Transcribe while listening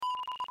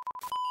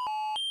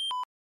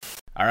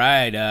All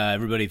right,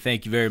 everybody,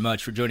 thank you very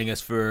much for joining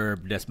us for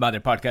Desmadre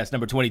Podcast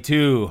number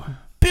 22.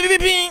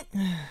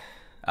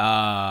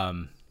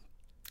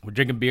 We're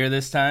drinking beer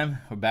this time.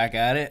 We're back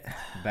at it.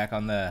 We're back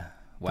on the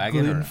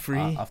wagon.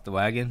 Gluten-free. Off the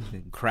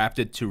wagon.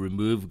 Crafted to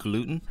remove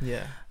gluten.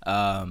 Yeah.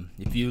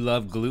 If you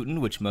love gluten,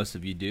 which most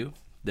of you do,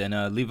 then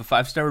leave a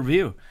 5-star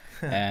review.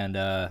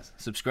 And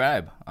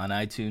subscribe on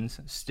iTunes,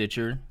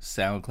 Stitcher,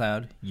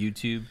 SoundCloud,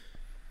 YouTube,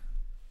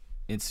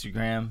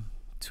 Instagram,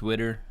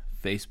 Twitter,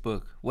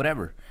 Facebook,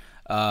 whatever.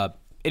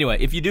 Anyway,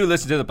 if you do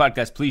listen to the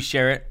podcast, please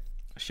share it.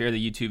 Share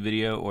the YouTube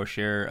video or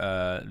share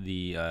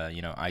the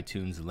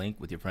iTunes link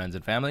with your friends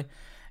and family,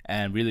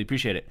 and really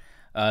appreciate it.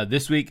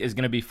 This week is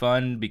going to be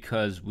fun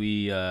because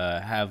we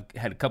have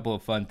had a couple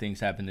of fun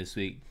things happen this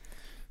week.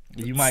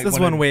 That's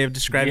one way of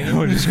describing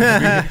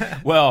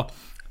it. Well,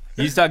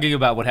 he's talking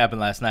about what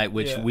happened last night,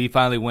 which we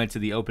finally went to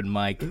the open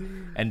mic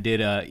and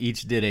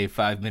each did a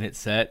 5-minute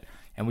set.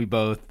 And we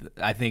both,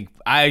 I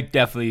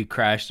definitely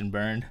crashed and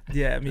burned.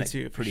 Yeah, me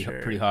too. Pretty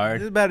sure. pretty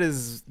hard. It's about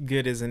as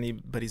good as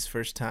anybody's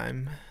first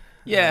time.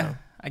 Yeah,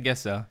 I guess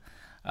so.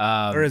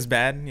 Or as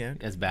bad, yeah.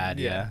 As bad,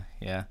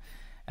 yeah.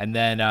 And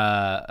then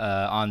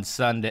on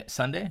Sunday,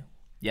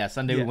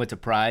 we went to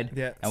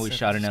Pride, and we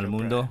shot in El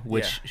Mundo,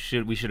 which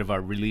we should have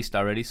released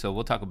already. So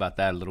we'll talk about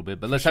that a little bit.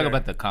 But let's talk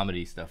about the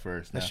comedy stuff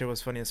first. That shit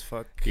was funny as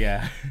fuck.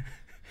 Yeah.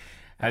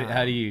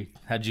 How'd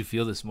you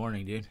feel this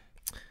morning, dude?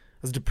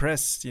 I was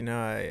depressed,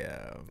 I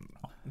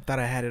thought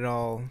I had it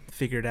all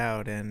figured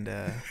out, and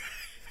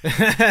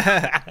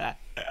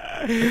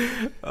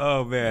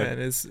oh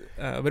man,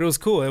 but it was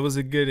cool. It was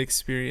a good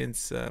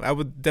experience. I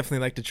would definitely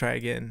like to try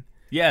again.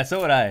 Yeah,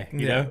 so would I.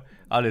 You know,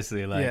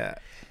 honestly,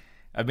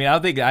 I mean, I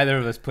don't think either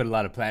of us put a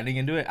lot of planning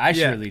into it. I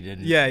surely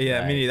didn't.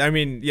 Yeah.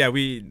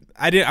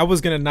 I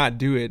was gonna not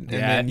do it.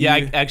 And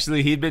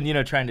actually, he'd been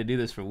trying to do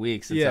this for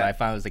weeks, and so I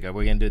finally was like,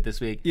 "We're gonna do it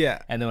this week." Yeah.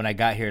 And then when I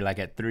got here, like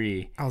at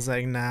 3, I was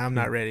like, "Nah, I'm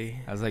not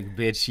ready." I was like,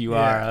 "Bitch, you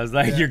are." I was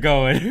like, "You're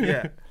going."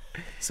 Yeah.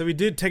 So we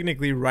did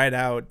technically write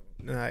out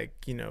like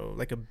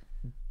a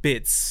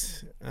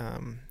bits,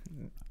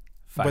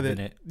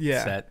 5-minute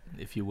set,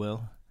 if you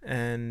will,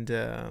 and.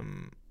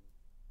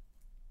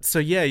 So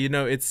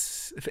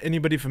it's, if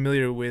anybody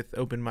familiar with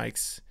open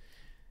mics,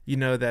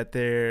 that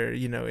they're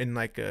in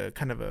like a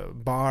kind of a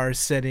bar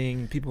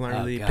setting. People aren't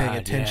really paying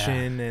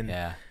attention, and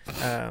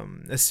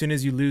as soon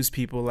as you lose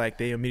people, like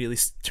they immediately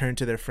turn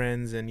to their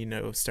friends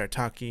and start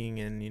talking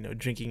and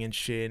drinking and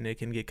shit, and it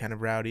can get kind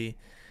of rowdy.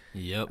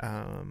 Yep.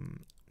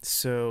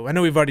 So I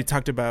know we've already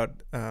talked about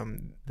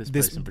this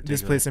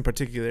place in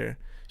particular.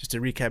 Just to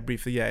recap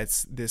briefly,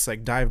 it's this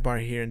like dive bar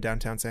here in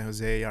downtown San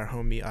Jose. Our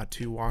homie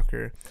Atu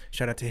Walker,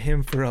 shout out to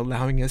him for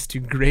allowing us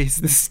to grace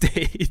the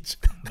stage.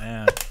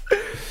 Man.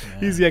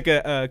 He's like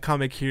a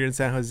comic here in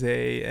San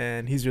Jose,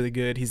 and he's really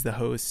good. He's the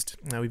host.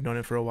 We've known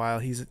him for a while.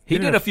 He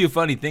did a few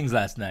funny things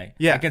last night.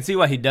 Yeah, I can see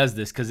why he does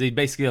this, because he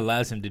basically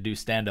allows him to do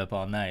stand up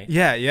all night.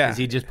 Yeah. Because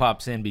he just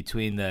pops in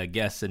between the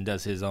guests and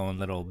does his own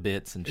little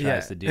bits and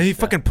tries to do. And he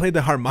fucking played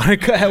the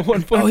harmonica at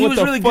one point. Oh, he was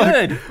really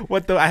good.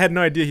 I had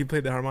no idea he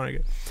played the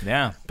harmonica.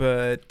 Yeah.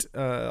 But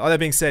all that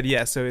being said,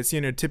 so it's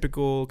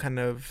typical kind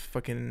of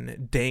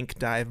fucking dank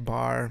dive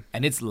bar,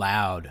 and it's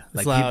loud.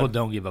 It's loud. People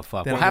don't don't give a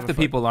fuck. Well, half the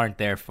people aren't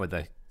there for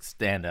the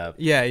stand up.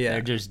 Yeah.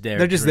 They're just there.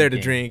 They're just there to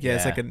drink. Yeah,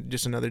 it's like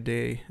just another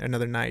day,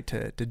 another night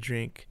to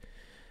drink.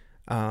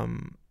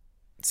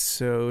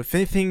 So if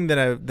anything that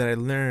I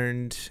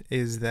learned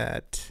is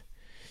that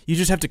you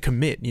just have to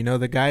commit.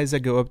 The guys that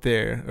go up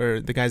there, or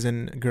the guys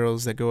and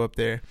girls that go up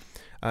there,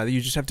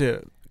 you just have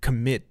to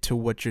commit to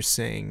what you're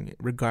saying,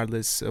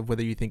 regardless of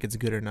whether you think it's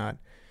good or not.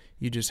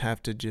 You just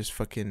have to just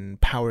fucking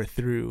power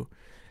through.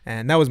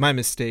 And that was my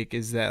mistake,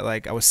 is that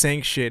like I was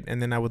saying shit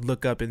and then I would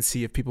look up and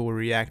see if people were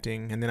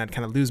reacting, and then I'd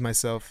kind of lose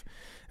myself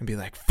and be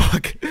like,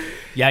 fuck.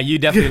 Yeah, you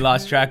definitely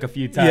lost track a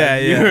few times. Yeah.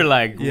 You were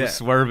like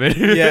swerving.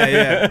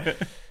 Yeah.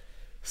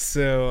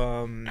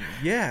 So,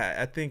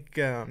 I think,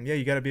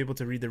 you got to be able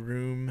to read the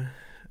room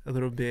a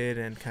little bit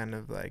and kind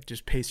of like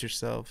just pace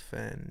yourself,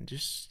 and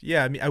just,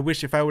 I mean, I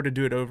wish if I were to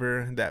do it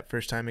over that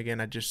first time again,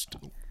 I just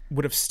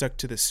would have stuck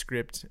to the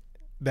script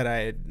that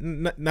I,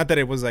 not that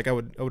it was like I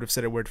would have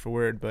said it word for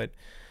word, but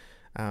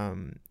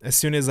as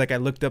soon as like I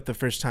looked up the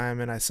first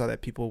time and I saw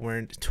that people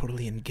weren't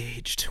totally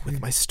engaged with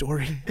my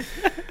story.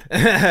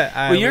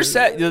 Well, your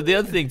set, the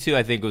other thing too,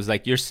 I think, was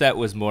like your set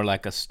was more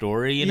like a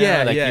story,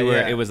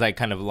 it was like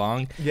kind of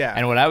long. Yeah.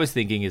 And what I was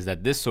thinking is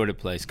that this sort of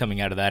place, coming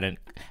out of that, and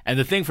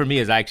the thing for me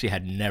is I actually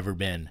had never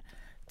been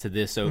to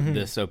this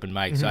open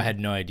mic, so I had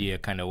no idea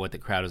kind of what the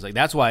crowd was like.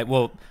 That's why,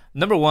 well,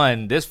 number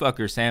one, this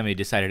fucker Sammy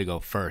decided to go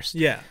first.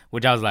 Yeah.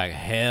 Which I was like,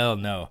 hell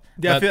no.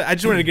 Yeah, I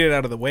just wanted to get it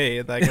out of the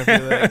way. Like, I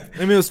feel like, I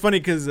mean, it was funny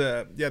because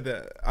the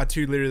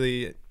Atu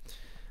literally,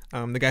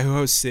 the guy who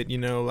hosts it,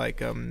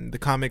 the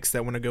comics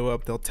that want to go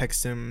up, they'll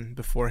text him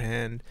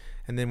beforehand.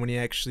 And then when you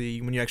actually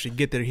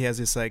get there, he has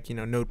this like,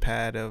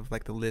 notepad of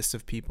like the list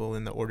of people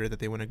in the order that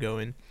they want to go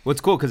in. Well,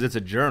 it's cool because it's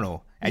a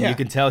journal, and you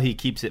can tell he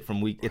keeps it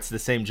from week. It's the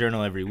same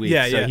journal every week,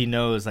 so he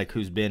knows like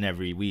who's been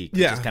every week,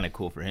 which is kind of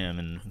cool for him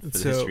and for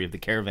the history of the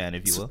caravan,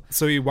 if you will.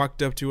 So he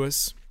walked up to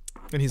us,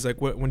 And he's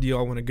like, when do you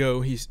all want to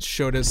go? He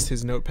showed us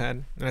his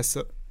notepad, and I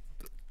saw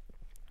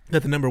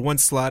that the number 1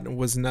 slot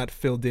was not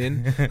filled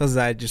in. I was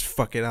like, just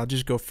fuck it, I'll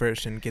just go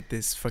first and get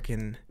this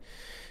fucking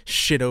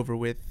shit over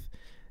with.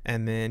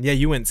 And then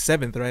you went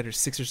 7th, right, or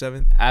 6th or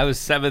 7th? I was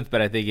 7th,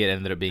 but I think it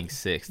ended up being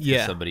 6th.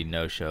 Yeah, somebody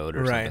no showed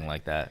or right. something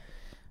like that.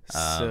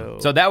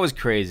 So that was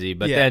crazy.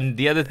 But then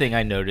the other thing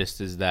I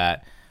noticed is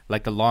that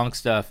like the long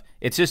stuff,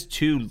 it's just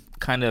too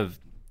kind of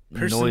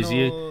personal,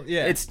 noisy.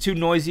 Yeah, it's too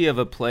noisy of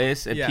a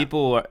place, and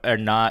people are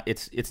not.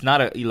 It's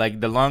not a like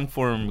the long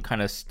form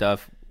kind of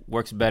stuff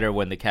works better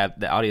when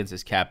the audience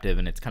is captive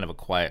and it's kind of a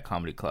quiet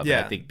comedy club. Yeah,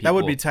 and I think that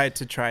would be tight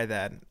to try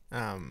that.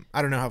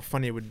 I don't know how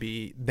funny it would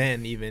be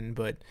then, even,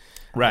 but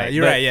right,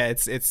 you're right. Yeah,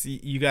 it's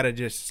you gotta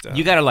just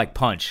you gotta like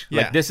punch.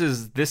 Yeah. Like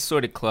this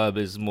sort of club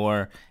is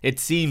more. It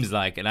seems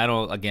like, and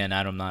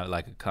I'm not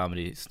like a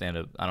comedy stand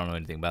up. I don't know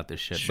anything about this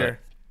shit. Sure. But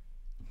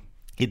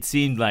it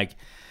seemed like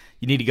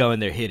you need to go in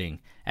there hitting,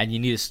 and you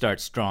need to start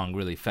strong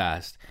really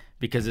fast,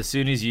 because as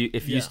soon as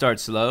if you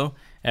start slow,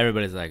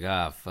 everybody's like,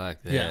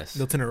 fuck this. Yeah,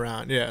 they'll turn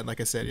around. Yeah, like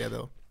I said,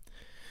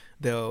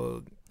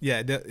 they'll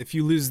if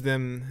you lose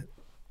them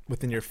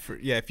within your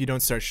if you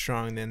don't start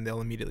strong, then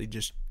they'll immediately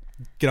just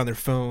get on their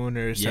phone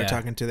or start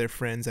talking to their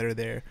friends that are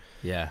there.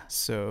 Yeah.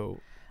 So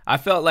I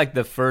felt like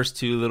the first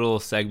 2 little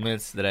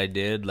segments that I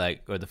did,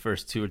 like, or the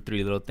first 2 or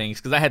 3 little things,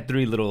 because I had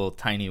 3 little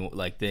tiny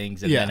like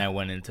things, and then I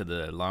went into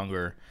the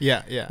longer.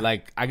 Yeah.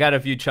 Like I got a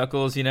few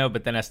chuckles,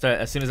 but then as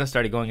soon as I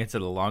started going into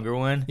the longer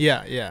one,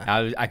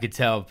 I could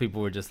tell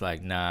people were just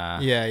like, nah,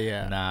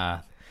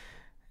 nah.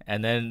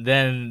 And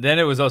then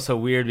it was also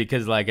weird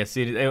because like as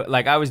soon as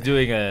I was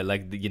doing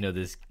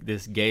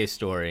this gay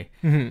story,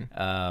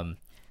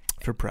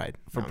 for Pride,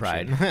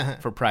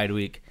 for Pride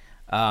Week.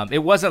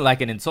 It wasn't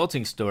like an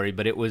insulting story,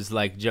 but it was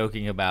like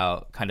joking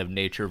about kind of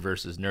nature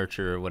versus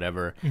nurture or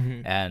whatever,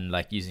 and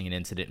like using an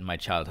incident in my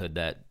childhood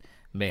that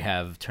may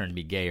have turned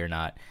me gay or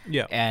not.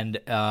 Yeah. And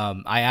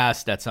I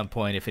asked at some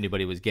point if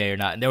anybody was gay or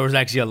not, and there was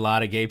actually a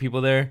lot of gay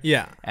people there.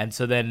 Yeah. And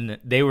so then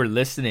they were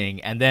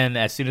listening, and then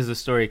as soon as the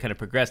story kind of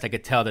progressed, I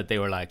could tell that they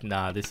were like,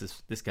 nah, this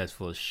guy's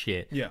full of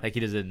shit. Yeah. Like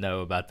he doesn't know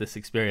about this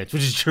experience,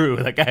 which is true.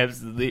 Like I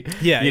absolutely,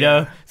 you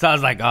know? So I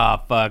was like,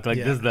 oh, fuck. Like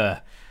this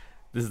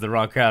is the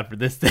wrong crowd for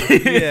this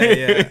thing.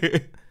 Yeah.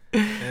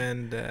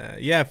 And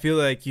I feel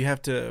like you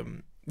have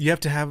to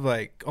have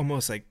like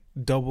almost like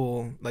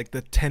double like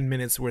the 10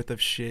 minutes worth of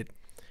shit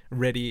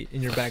ready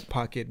in your back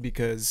pocket,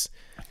 because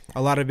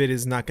a lot of it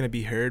is not going to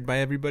be heard by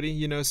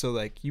everybody, so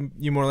like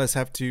you more or less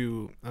have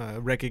to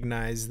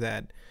recognize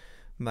that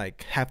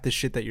like half the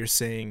shit that you're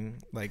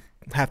saying, like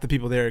half the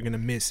people there are going to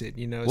miss it,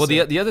 well,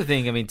 so. the other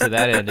thing, I mean, to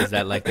that end is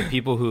that like the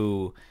people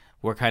who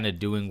were kind of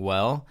doing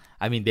well,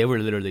 I mean, they were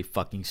literally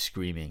fucking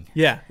screaming.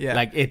 Yeah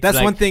like that's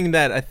like, one thing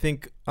that I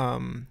think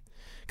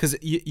because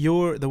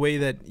the way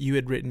that you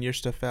had written your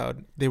stuff out,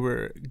 they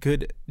were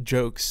good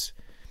jokes,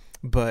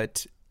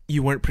 but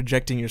you weren't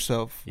projecting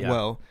yourself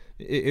well.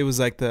 It was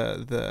like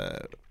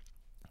and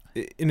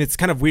it's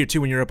kind of weird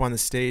too when you're up on the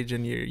stage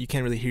and you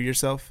can't really hear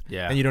yourself,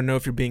 and you don't know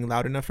if you're being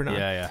loud enough or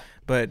not.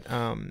 But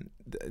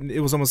it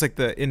was almost like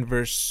the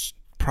inverse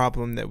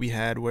problem that we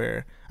had,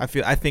 where I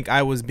think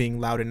I was being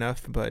loud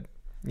enough, but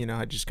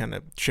I just kind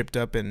of tripped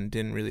up and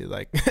didn't really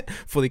like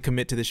fully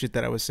commit to the shit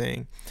that I was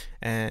saying,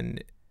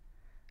 and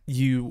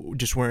you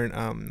just weren't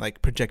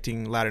like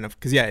projecting loud enough,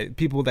 because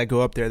people that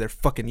go up there, they're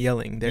fucking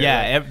yelling.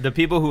 The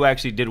people who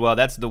actually did well,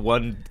 that's the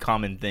one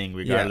common thing,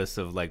 regardless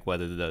of like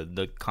whether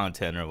the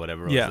content or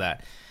whatever was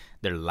that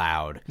they're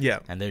loud,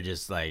 and they're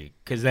just like,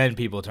 because then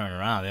people turn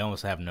around, they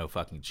almost have no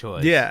fucking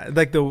choice.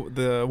 Like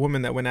the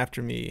woman that went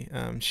after me,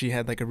 she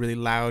had like a really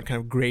loud kind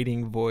of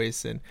grating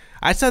voice, and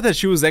I thought that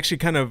she was actually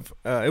kind of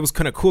it was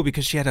kind of cool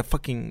because she had a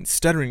fucking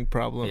stuttering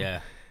problem.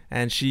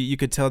 And you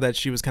could tell that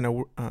she was kind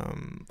of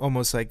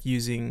almost like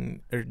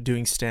using or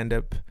doing stand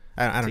up.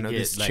 I don't know,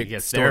 this chick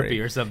therapy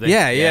or something.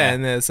 Yeah.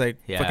 And it's like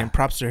fucking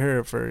props to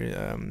her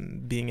for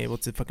being able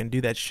to fucking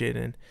do that shit.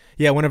 And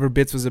one of her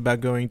bits was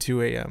about going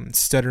to a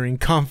stuttering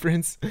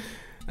conference.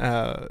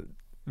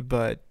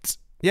 But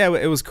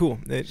it was cool.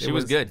 She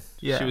was good.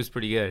 Yeah, she was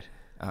pretty good.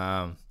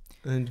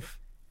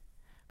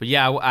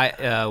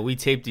 But we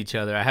taped each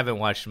other. I haven't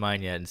watched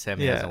mine yet, and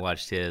Sammy hasn't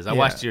watched his. I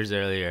watched yours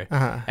earlier,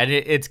 and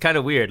it's kind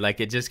of weird. Like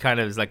it just kind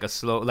of is like a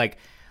slow. Like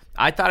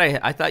I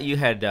thought you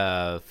had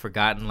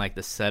forgotten like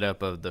the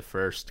setup of the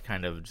first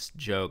kind of just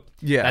joke.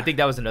 Yeah, and I think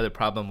that was another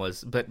problem.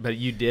 But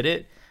you did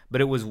it.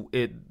 But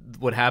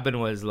what happened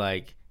was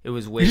like it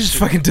was way. You just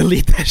fucking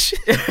delete that shit.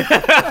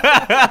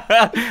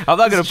 I'm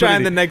not gonna try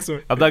the next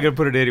one. I'm not gonna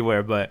put it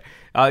anywhere, but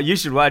you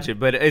should watch it.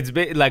 But it's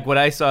like what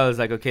I saw is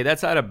like, okay,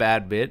 that's not a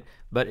bad bit.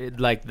 But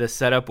like the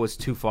setup was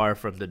too far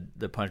from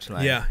the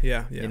punchline.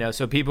 Yeah.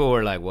 So people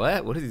were like,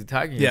 "What? What is he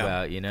talking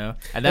about?"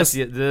 And that's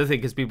the other thing,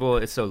 because people,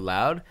 it's so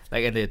loud,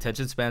 like, and the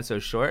attention span's so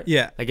short.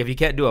 Yeah. Like if you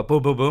can't do a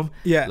boom, boom, boom.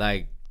 Yeah.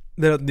 Like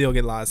they'll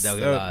get lost. They'll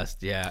get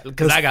lost. Yeah.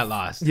 Because I got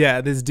lost.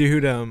 Yeah. This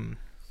dude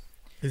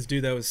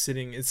that was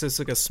sitting. It's just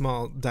like a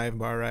small dive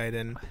bar, right?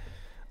 And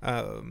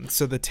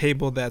so the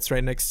table that's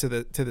right next to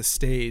the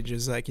stage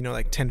is like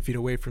like 10 feet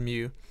away from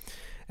you.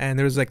 And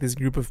there was like this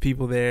group of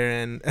people there,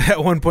 and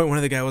at one point one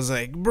of the guys was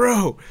like,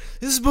 "Bro,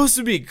 this is supposed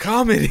to be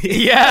comedy."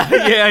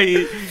 Yeah,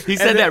 he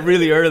said that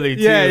really early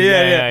too.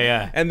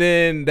 Yeah. And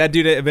then that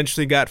dude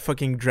eventually got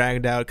fucking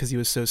dragged out because he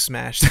was so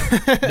smashed.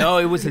 No,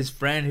 it was his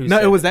friend who.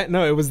 It was that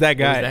guy. It was that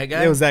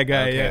guy. It was that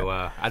guy. Okay, yeah.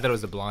 wow. I thought it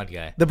was the blonde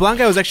guy. The blonde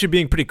guy was actually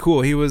being pretty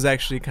cool. He was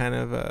actually kind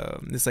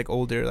of this like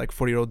older, like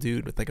 40-year-old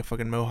dude with like a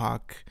fucking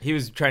mohawk. He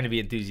was trying to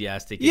be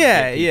enthusiastic.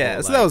 Yeah.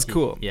 People, So that was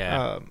cool.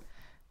 Yeah.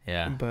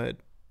 But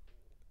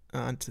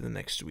on to the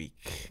next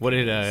week. What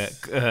did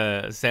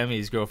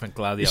Sammy's girlfriend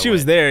Claudia? She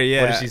was there.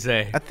 Yeah. What did she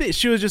say? I think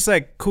she was just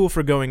like cool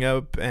for going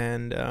up,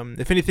 and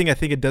if anything, I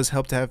think it does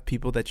help to have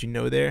people that you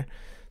know there,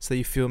 so that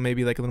you feel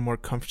maybe like a little more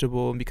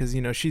comfortable, because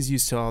you know she's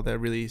used to all that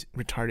really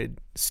retarded,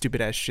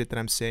 stupid ass shit that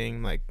I'm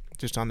saying, like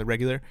just on the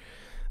regular.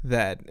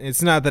 That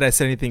it's not that I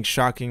said anything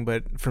shocking,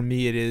 but for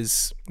me it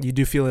is. You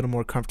do feel a little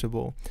more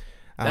comfortable.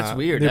 That's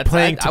weird. They're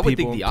playing to I would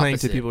people. think the Playing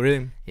to opposite. people,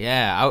 really.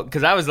 Yeah,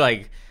 because I was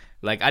like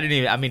I didn't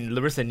even. I mean,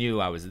 Larissa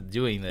knew I was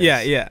doing this.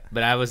 Yeah.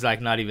 But I was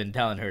like not even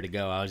telling her to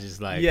go. I was just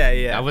like,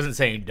 Yeah. I wasn't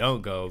saying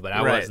don't go, but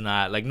I was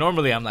not like.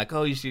 Normally, I'm like,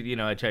 oh, you should.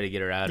 I try to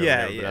get her out. Or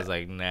whatever, But I was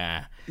like,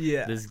 nah.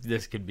 Yeah.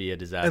 This could be a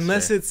disaster.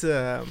 Unless it's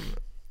I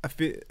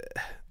feel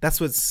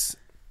that's what's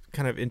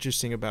kind of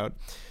interesting about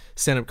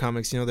stand-up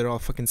comics. They're all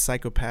fucking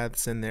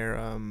psychopaths, and they're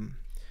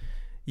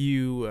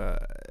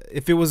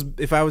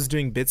if I was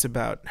doing bits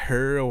about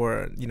her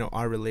or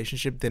our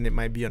relationship, then it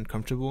might be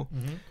uncomfortable.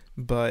 Mm-hmm.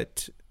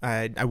 But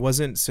I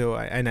wasn't, so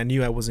I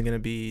knew I wasn't gonna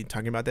be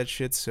talking about that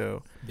shit,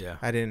 so yeah,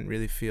 I didn't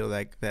really feel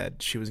like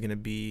that she was gonna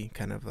be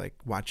kind of like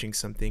watching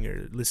something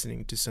or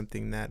listening to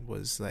something that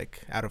was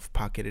like out of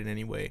pocket in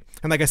any way.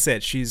 And like I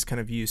said, she's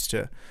kind of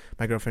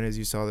my girlfriend is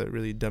used to all that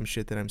really dumb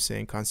shit that I'm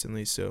saying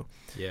constantly, so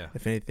yeah,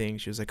 if anything,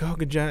 she was like, oh,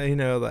 good job,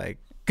 like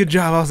good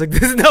job. I was like,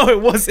 no,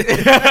 it wasn't.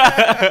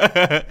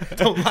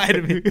 Don't lie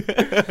to me.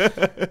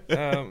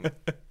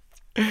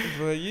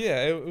 But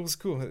yeah, it was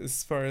cool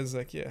as far as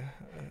like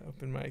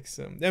open mics.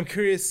 I'm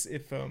curious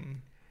if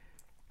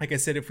like I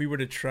said, if we were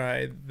to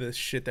try the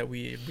shit that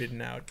we had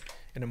written out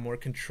in a more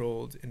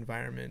controlled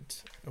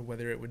environment,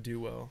 whether it would do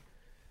well.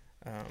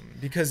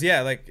 Because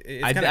like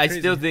it's I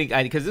still think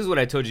because this is what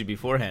I told you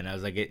beforehand. I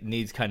was like, it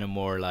needs kind of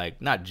more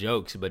like not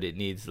jokes, but it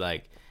needs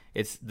like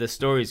the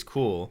story's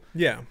cool.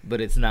 Yeah, but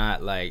it's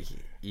not like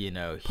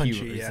punchy,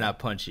 humor. It's not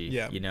punchy.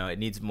 Yeah, it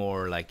needs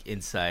more like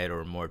insight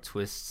or more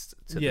twists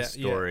to the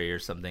story or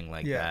something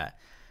like that.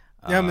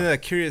 Yeah, I'm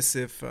like curious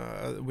if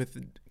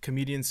with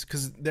comedians,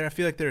 because I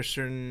feel like there are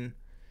certain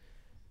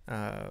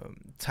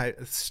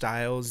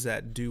styles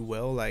that do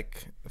well,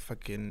 like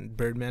fucking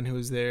Birdman, who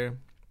was there.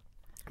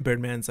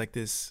 Birdman's like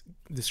this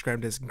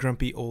described as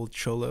grumpy old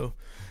cholo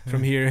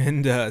from here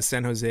in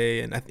San Jose,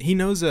 and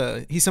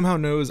he somehow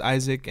knows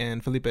Isaac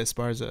and Felipe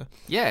Esparza.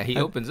 Yeah, he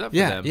opens up for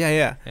them.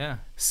 Yeah.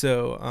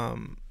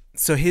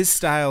 So his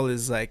style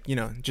is like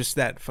just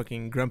that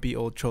fucking grumpy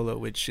old cholo,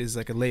 which is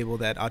like a label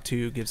that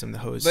Atu gives him, the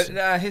host.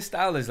 But his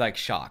style is like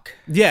shock.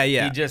 Yeah.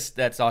 He just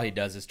that's all he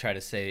does is try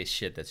to say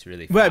shit that's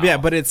really foul.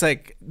 But it's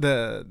like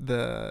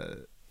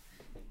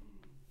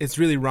it's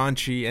really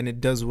raunchy, and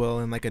it does well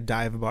in like a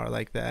dive bar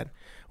like that.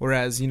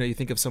 Whereas, you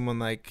think of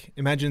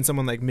imagine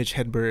someone like Mitch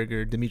Hedberg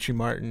or Dimitri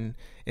Martin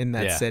in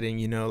that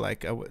setting,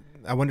 like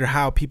I wonder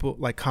how people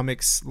like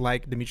comics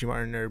like Dimitri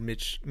Martin or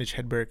Mitch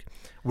Hedberg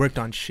worked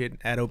on shit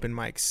at open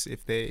mics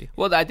if they...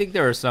 Well, I think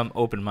there are some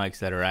open mics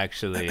that are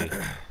actually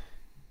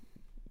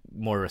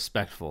more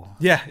respectful.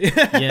 Yeah,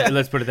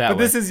 let's put it that way.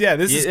 This is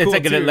it's cool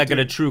like too, at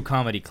a true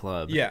comedy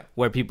club. Yeah.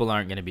 Where people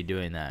aren't going to be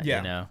doing that,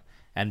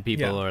 and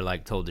people are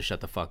like told to shut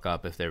the fuck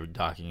up if they're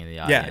talking in the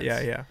audience.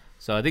 Yeah.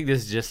 So I think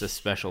this is just a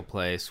special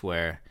place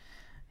where,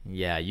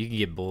 you can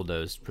get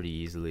bulldozed pretty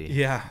easily.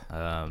 Yeah.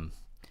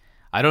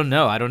 I don't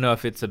know. I don't know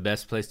if it's the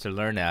best place to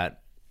learn at.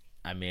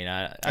 I mean,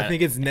 I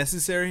think it's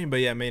necessary,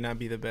 but it may not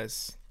be the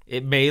best.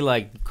 It may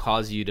like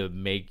cause you to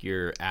make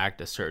your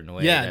act a certain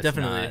way. Yeah, that's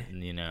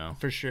definitely.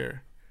 Not, for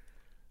sure.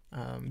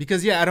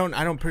 Because I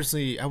don't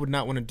personally. I would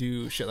not want to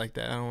do shit like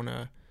that. I don't want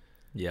to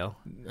yell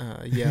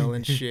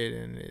and shit,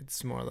 and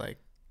it's more like.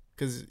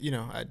 Because,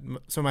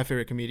 some of my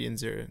favorite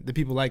comedians are the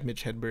people like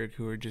Mitch Hedberg,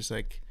 who are just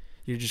like,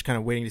 you're just kind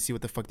of waiting to see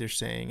what the fuck they're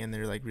saying, and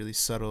they're like really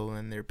subtle,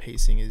 and their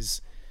pacing is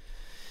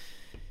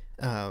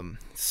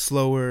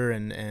slower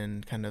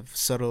and kind of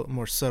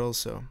more subtle.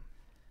 So,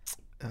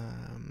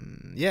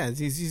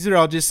 these are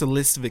all just a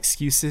list of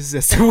excuses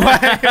as to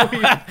why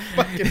we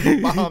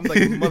fucking bombed like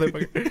a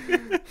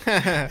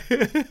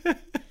motherfucker.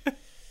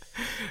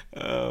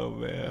 Oh,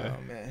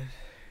 man.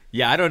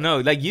 Yeah, I don't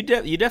know. Like you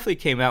definitely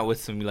came out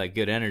with some like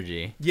good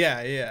energy.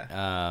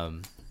 Yeah.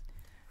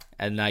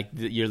 And like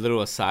your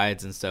little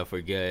asides and stuff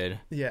were good.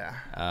 Yeah.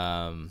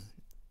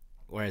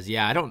 Whereas,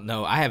 I don't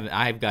know.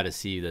 I've got to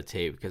see the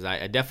tape because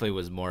I definitely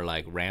was more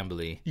like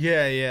rambly.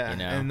 Yeah.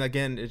 And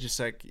again, it's just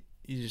like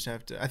you just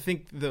have to. I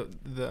think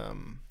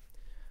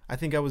I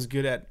think I was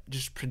good at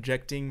just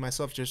projecting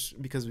myself just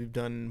because we've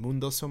done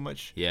Mundo so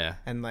much. Yeah.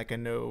 And like I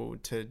know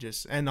to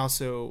just, and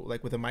also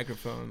like with a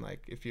microphone,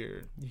 like if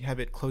you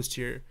have it close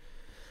to your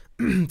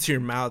to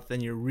your mouth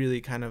and you're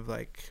really kind of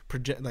like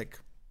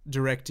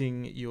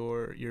directing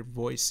your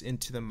voice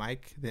into the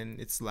mic, then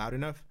it's loud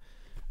enough.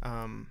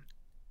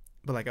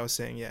 But like I was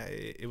saying, yeah,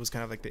 it was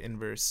kind of like the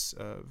inverse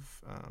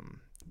of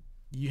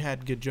you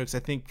had good jokes. I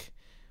think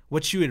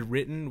what you had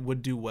written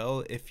would do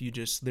well if you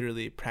just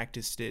literally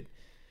practiced it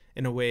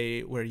in a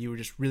way where you were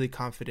just really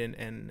confident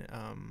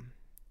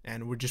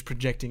and were just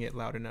projecting it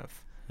loud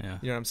enough. Yeah.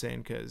 You know what I'm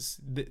saying? Because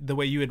the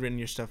way you had written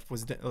your stuff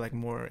was like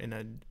more in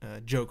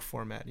a joke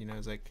format. You know,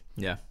 it's like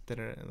that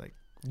are like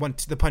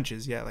the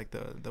punches. Yeah, like the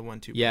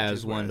 1-2. Yeah,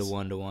 punches, it was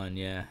 1-to-1.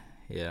 Yeah.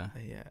 Yeah.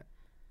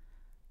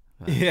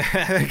 Yeah,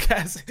 that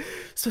guy's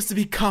supposed to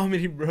be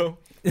comedy, bro.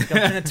 Like, I'm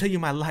trying to tell you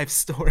my life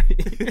story.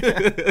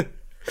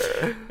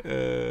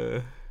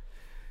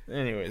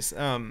 Anyways,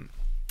 so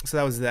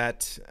that was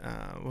that.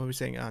 What were we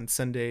saying? On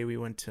Sunday, we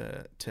went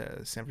to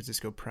San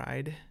Francisco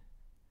Pride.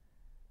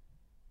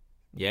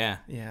 Yeah.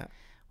 Yeah.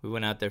 We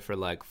went out there for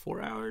like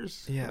 4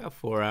 hours. Yeah. About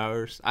 4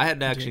 hours. I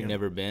had actually Damn.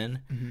 never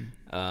been.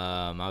 Mm-hmm.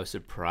 I was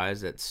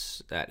surprised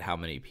at how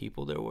many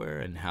people there were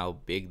and how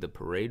big the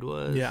parade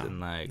was. Yeah. And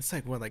like, it's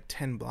like, what, like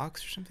 10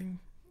 blocks or something?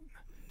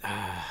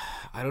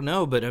 I don't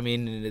know, but I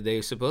mean,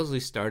 they supposedly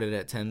started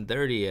at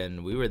 10:30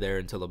 and we were there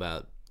until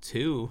about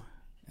 2.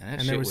 And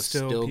that shit was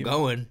still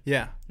going.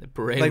 Yeah. The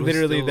parade like was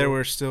literally still... there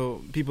were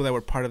still people that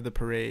were part of the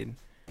parade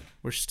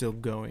were still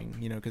going,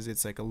 you know, because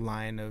it's like a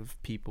line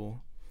of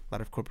people, a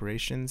lot of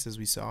corporations, as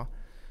we saw,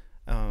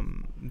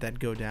 that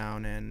go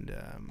down and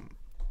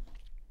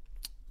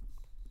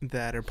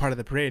that are part of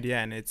the parade.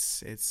 Yeah. And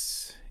it's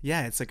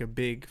like a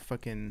big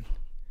fucking,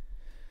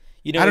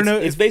 you know, I don't know.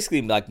 It's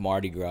basically like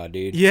Mardi Gras,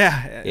 dude.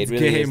 Yeah. It it's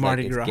really gay is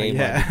Mardi like, Gras. it's gay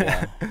Yeah.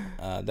 Mardi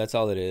Gras. That's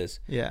all it is.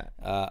 Yeah.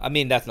 I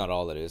mean, that's not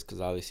all it is,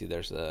 because obviously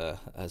there's a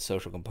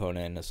social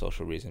component and a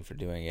social reason for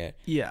doing it.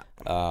 Yeah.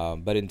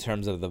 But in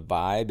terms of the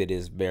vibe, it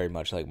is very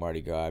much like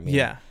Mardi Gras. I mean,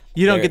 yeah.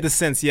 You don't get the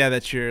sense,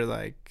 that you're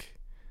like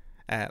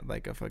at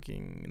like a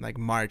fucking like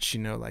march, you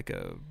know, like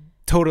a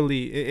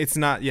totally. It's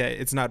not. Yeah,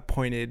 it's not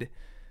pointed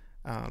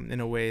in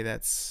a way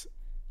that's.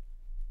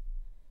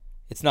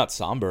 It's not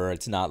somber.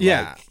 It's not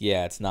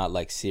it's not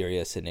like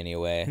serious in any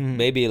way. Mm-hmm.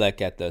 Maybe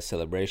like at the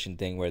celebration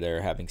thing where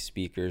they're having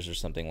speakers or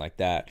something like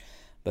that.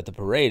 But the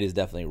parade is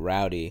definitely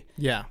rowdy.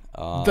 Yeah.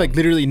 Like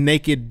literally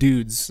naked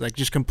dudes, like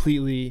just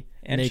completely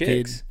and naked.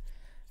 Chicks.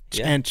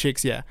 Yeah. And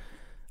chicks, yeah.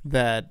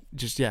 That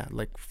just,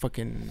 like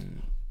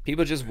fucking.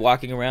 People just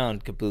walking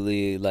around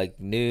completely like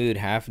nude,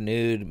 half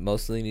nude,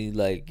 mostly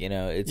like, you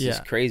know, it's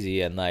just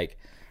crazy. And like,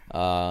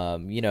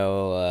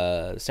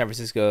 San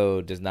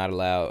Francisco does not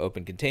allow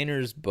open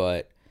containers,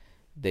 but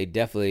they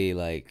definitely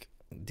like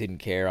didn't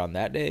care on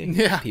that day.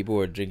 Yeah. People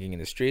were drinking in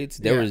the streets.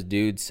 There was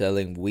dudes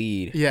selling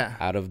weed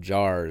out of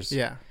jars.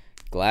 Yeah.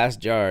 Glass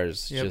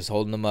jars, just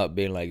holding them up,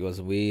 being like, it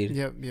was weed.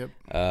 Yep.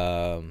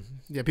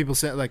 People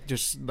said like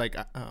just like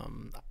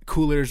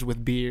coolers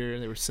with beer.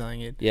 They were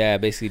selling it. Yeah,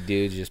 basically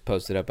dudes just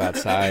posted up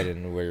outside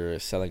and we were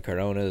selling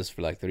Coronas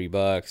for like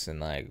 $3 and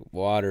like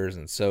waters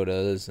and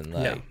sodas and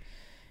like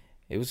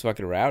it was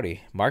fucking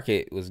rowdy.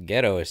 Market was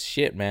ghetto as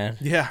shit, man.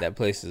 Yeah. That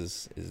place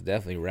is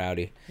definitely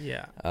rowdy.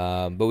 Yeah.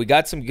 But we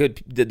got some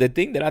good. The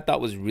thing that I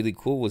thought was really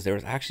cool was there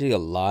was actually a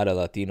lot of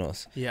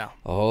Latinos. Yeah.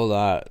 A whole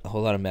lot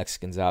of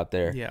Mexicans out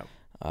there. Yeah.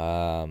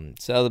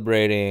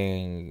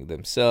 Celebrating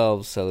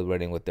themselves,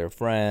 celebrating with their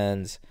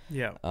friends.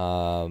 Yeah.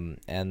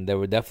 And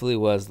there definitely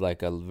was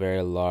like a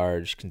very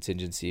large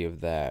contingency of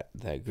that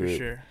group. For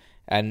sure.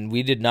 And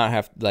we did not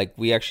have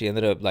we actually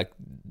ended up like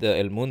the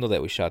El Mundo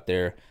that we shot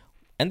there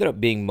ended up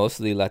being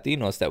mostly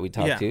Latinos that we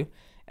talked to,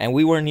 and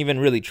we weren't even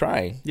really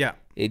trying. Yeah.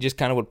 It just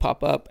kind of would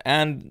pop up,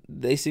 and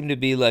they seemed to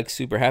be like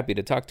super happy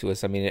to talk to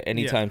us. I mean,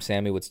 anytime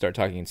Sammy would start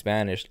talking in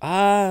Spanish,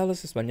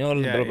 hablas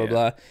español, blah, blah,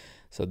 blah.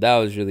 So that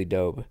was really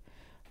dope.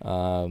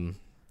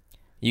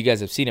 You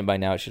guys have seen it by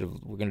now.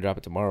 We're going to drop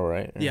it tomorrow,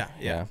 right?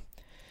 Yeah.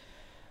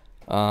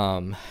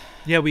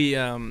 We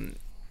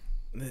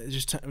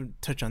just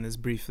touch on this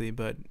briefly,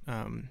 but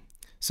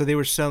so they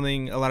were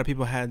selling, a lot of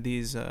people had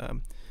these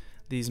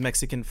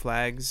Mexican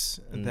flags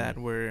that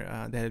were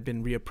that had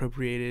been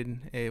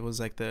reappropriated. It was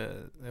like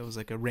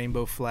a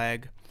rainbow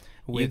flag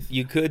with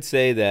you could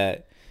say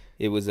that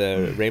it was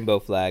a rainbow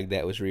flag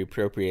that was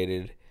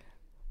reappropriated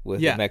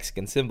with a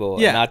Mexican symbol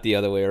and not the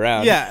other way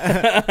around.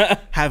 Yeah.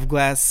 Half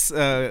glass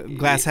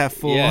half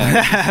full.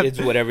 Yeah,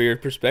 it's whatever your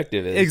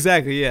perspective is.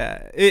 Exactly,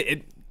 yeah.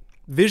 It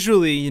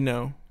visually, you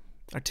know,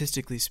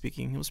 artistically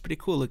speaking, it was pretty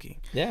cool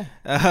looking. Yeah.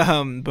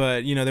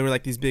 But you know, there were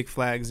like these big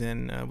flags,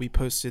 and we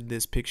posted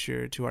this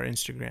picture to our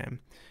Instagram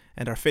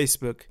and our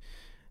Facebook,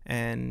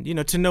 and you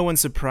know, to no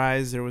one's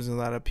surprise, there was a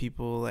lot of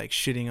people like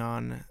shitting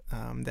on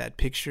that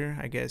picture.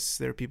 I guess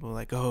there were people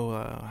like,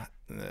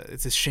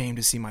 it's a shame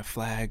to see my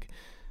flag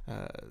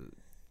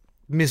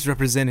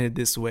misrepresented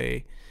this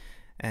way,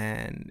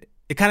 and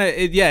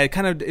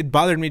it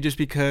bothered me just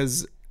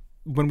because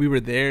when we were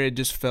there, it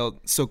just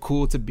felt so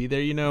cool to be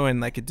there, you know, and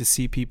like to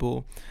see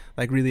people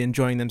like really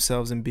enjoying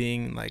themselves and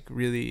being like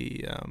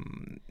really,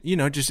 you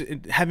know, just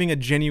having a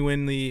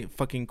genuinely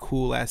fucking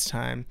cool ass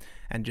time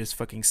and just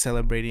fucking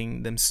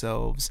celebrating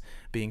themselves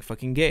being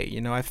fucking gay.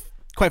 You know,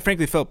 quite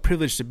frankly felt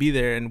privileged to be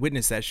there and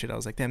witness that shit. I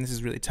was like, damn, this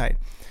is really tight.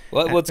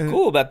 Well, what's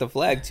cool about the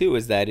flag too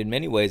is that in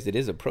many ways it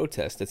is a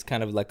protest. It's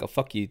kind of like a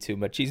fuck you to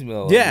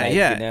machismo,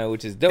 you know,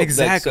 which is dope.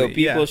 Exactly. Like, so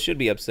people should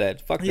be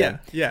upset. Fuck them.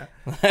 Yeah.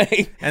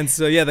 And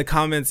so the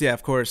comments,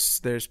 of course,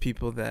 there's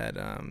people that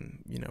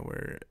you know,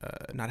 were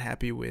not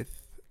happy with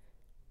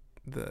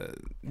the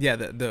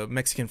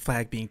Mexican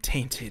flag being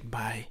tainted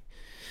by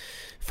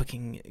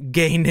fucking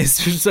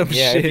gayness or some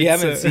shit. If you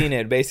haven't seen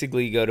it,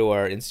 basically go to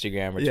our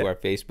Instagram or to our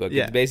Facebook.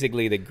 Yeah. It's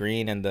basically the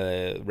green and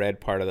the red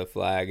part of the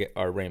flag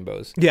are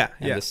rainbows. And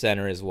the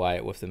center is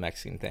white with the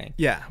Mexican thing.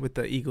 Yeah, with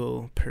the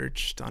eagle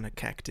perched on a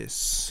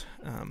cactus.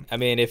 I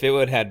mean, if it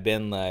would have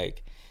been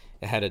like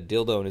it had a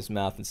dildo in his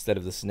mouth instead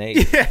of the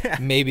snake,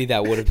 maybe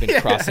that would have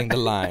been crossing the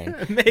line.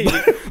 Maybe.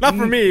 Not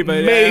for me,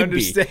 but maybe. I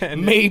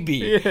understand.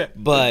 Maybe. Yeah.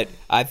 But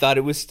I thought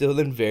it was still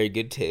in very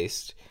good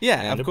taste.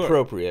 Yeah, and of course.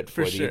 Appropriate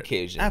for the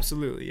occasion.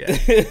 Absolutely, yeah.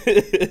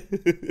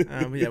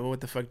 But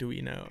what the fuck do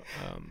we know?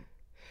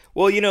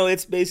 Well, you know,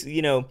 it's basically,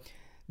 you know,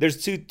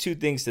 there's two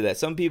things to that.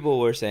 Some people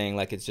were saying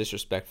like it's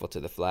disrespectful to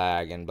the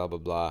flag and blah blah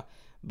blah,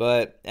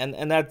 but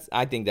and that's,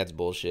 I think that's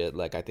bullshit.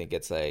 Like, I think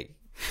it's like,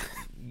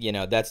 you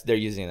know, they're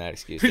using that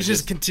excuse. We're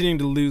just continuing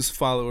to lose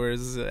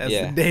followers as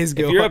the days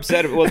go. If you're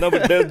upset, well, no,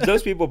 but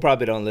those people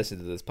probably don't listen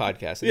to this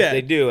podcast. And if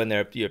they do, and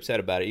you're upset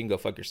about it, you can go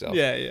fuck yourself.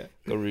 Yeah.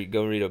 Go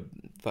read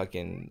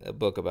a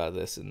book about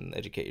this and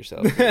educate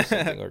yourself, or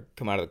something, or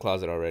come out of the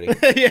closet already.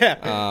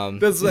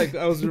 That's like,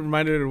 I was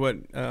reminded of what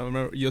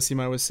remember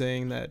Yosimar was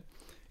saying, that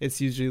it's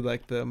usually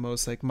like the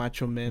most like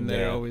macho men that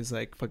are always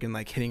like fucking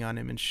like hitting on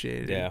him and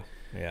shit.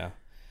 Yeah.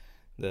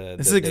 The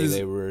like day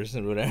laborers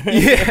and whatever.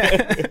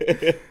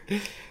 Yeah.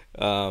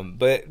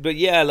 But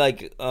yeah,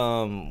 like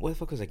where the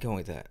fuck was I going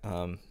with that?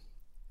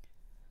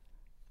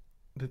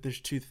 But there's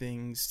two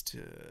things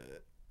to.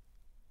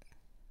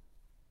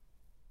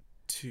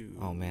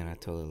 Oh man, I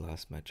totally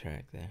lost my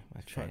track there.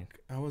 My train.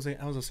 I was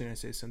also gonna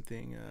say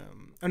something.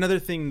 Another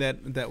thing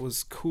that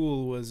was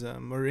cool was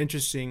or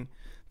interesting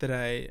that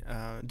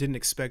I didn't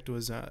expect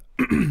was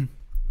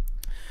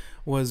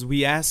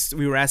we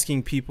were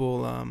asking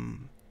people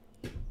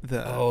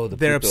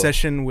their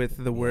obsession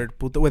with the word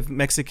puto, with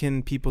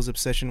Mexican people's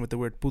obsession with the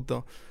word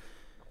puto,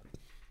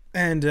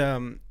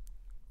 and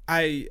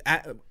I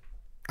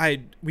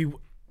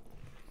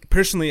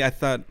personally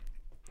thought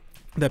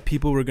that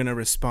people were gonna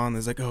respond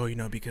as like, oh, you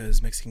know,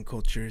 because Mexican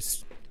culture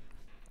is,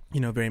 you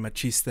know, very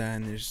machista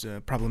and there's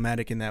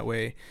problematic in that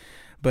way.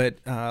 But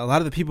a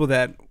lot of the people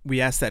that we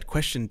asked that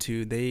question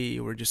to, they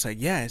were just like,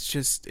 yeah, it's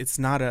just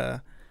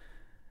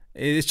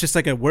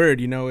like a word,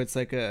 you know. It's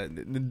like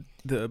the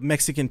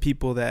Mexican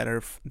people that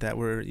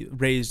were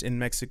raised in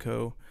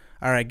Mexico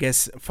are, I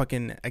guess,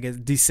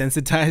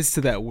 desensitized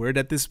to that word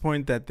at this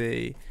point, that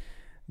they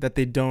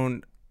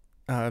don't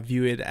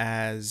view it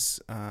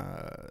as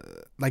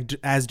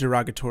as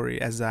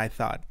derogatory as I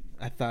thought.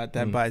 I thought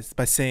that by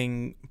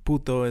saying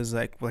puto is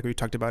like we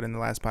talked about in the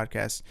last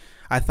podcast,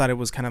 I thought it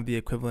was kind of the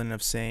equivalent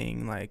of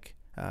saying like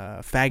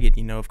faggot,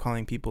 you know, of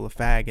calling people a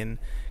fag, and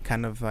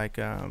kind of like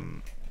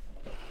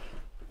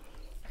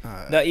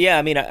yeah,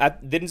 I mean,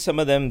 didn't some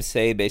of them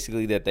say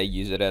basically that they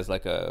use it as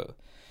like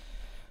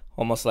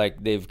almost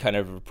like they've kind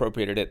of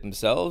appropriated it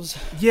themselves?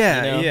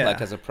 Yeah, you know? yeah.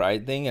 Like as a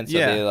pride thing, and so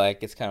they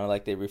like, it's kind of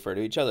like they refer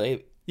to each other,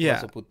 hey,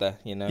 puta,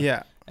 you know?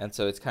 Yeah. And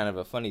so it's kind of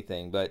a funny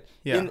thing, but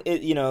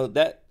you know,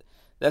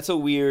 that's a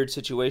weird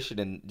situation,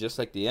 and just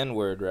like the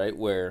N-word, right,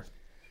 where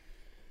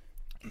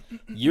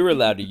you're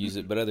allowed to use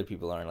it, but other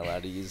people aren't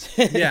allowed to use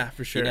it. Yeah,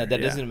 for sure. You know,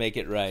 that doesn't make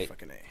it right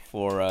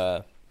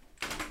for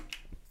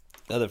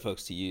other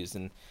folks to use.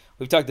 And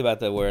we've talked about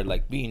the word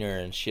like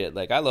beaner and shit.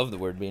 Like, I love the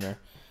word beaner.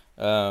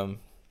 And,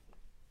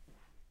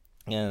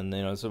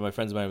 you know, some of my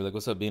friends might be like,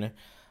 what's up, beaner?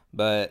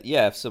 But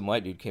yeah, if some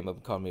white dude came up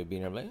and called me a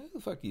beaner, I'm like, who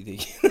the fuck do you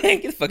think?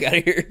 Get the fuck out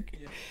of here.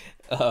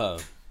 Yeah.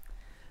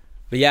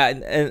 But yeah,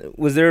 and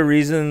was there a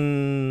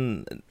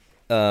reason,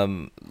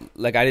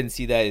 like, I didn't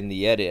see that in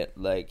the edit?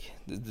 Like,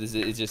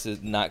 it's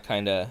just not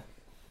kind of...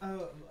 hold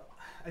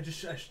on a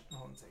second.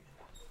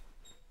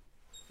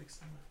 Fix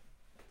them.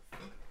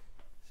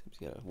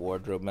 Seems you got a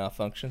wardrobe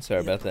malfunction.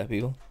 Sorry about that,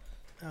 people.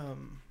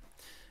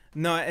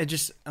 No, I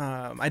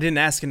didn't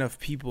ask enough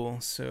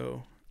people,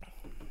 so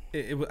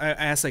I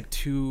asked like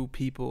 2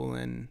 people,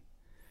 and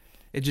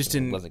it just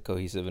didn't... It wasn't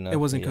cohesive enough. It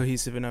wasn't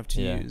cohesive enough to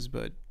use,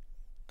 but...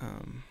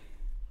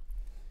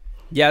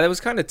 Yeah, that was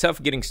kind of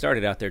tough getting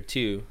started out there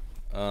too,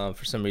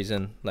 for some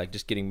reason, like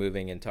just getting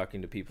moving and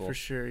talking to people. For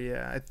sure,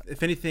 yeah.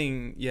 If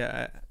anything,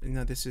 yeah, you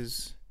know, this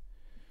is,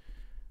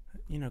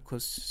 you know,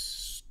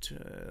 close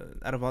to,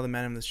 out of all the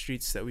Man on the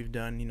Streets that we've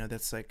done, you know,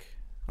 that's like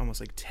almost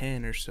like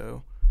 10 or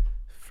so,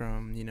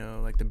 from, you know,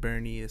 like the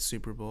Bernie, the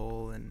Super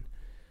Bowl, and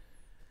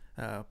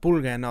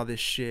Pulga and all this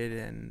shit,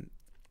 and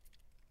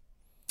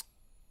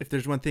if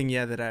there's one thing,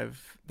 yeah, that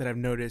I've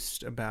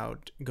noticed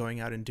about going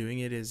out and doing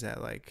it is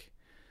that like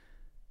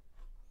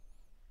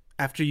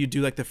after you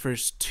do like the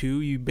first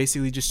two, you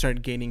basically just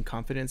start gaining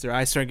confidence, or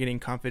I start getting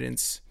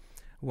confidence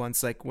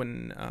once like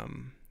when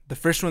the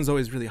first one's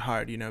always really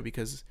hard, you know,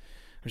 because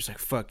I'm just like,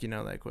 fuck, you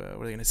know, like what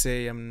are they gonna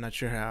say? I'm not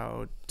sure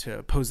how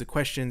to pose the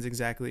questions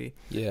exactly.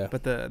 Yeah.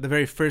 But the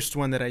very first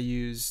one that I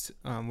used,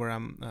 where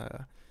I'm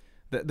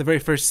the very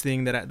first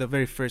thing the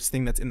very first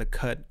thing that's in the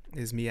cut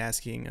is me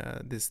asking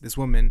this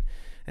woman,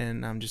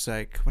 and I'm just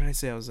like, what did I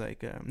say? I was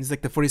like, this is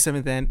like the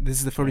 47th this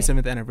is the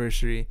 47th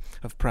anniversary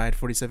of Pride,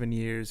 47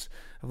 years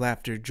of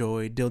laughter,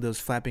 joy, dildos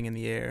flapping in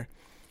the air.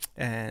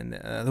 And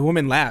the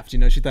woman laughed, you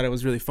know, she thought it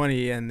was really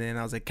funny. And then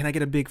I was like, can I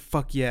get a big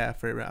fuck yeah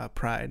for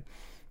Pride?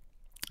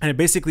 And it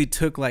basically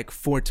took like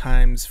 4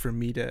 times for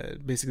me to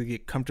basically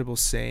get comfortable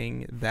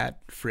saying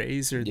that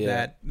phrase, or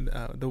that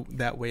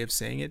way of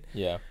saying it.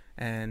 Yeah.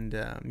 And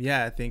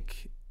I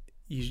think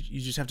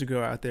you just have to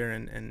go out there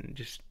and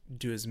just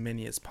do as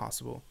many as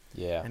possible.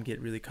 Yeah. And get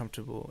really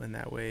comfortable in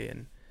that way.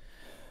 And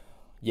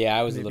yeah,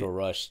 I was a little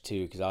rushed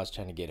too because I was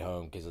trying to get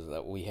home because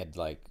we had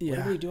like, what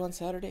did we do on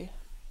Saturday?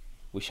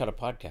 We shot a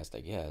podcast, I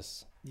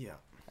guess. Yeah.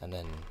 And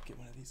then get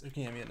one of these.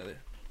 Okay, hand me another.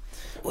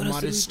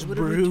 Modest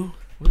brew.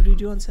 What did we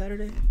do on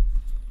Saturday?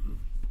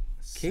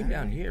 Came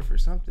down here for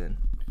something.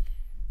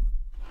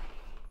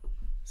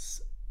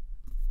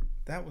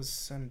 That was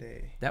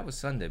Sunday.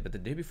 But the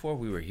day before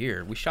we were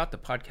here, we shot the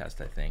podcast,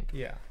 I think.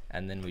 Yeah.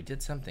 And then we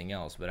did something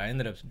else, but I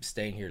ended up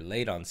staying here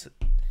late on.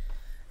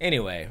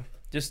 Anyway,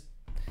 just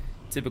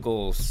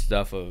typical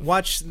stuff of.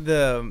 Watch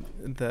the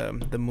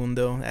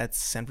Mundo at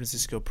San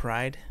Francisco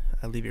Pride.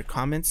 Leave your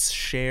comments,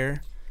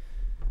 share.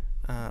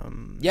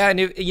 Yeah, and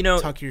if, you know,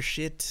 talk your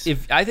shit.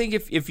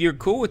 If you're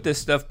cool with this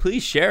stuff,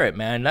 please share it,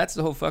 man. That's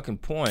the whole fucking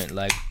point.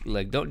 Like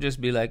don't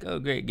just be like, oh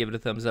great, give it a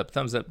thumbs up.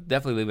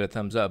 Definitely leave it a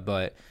thumbs up,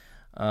 but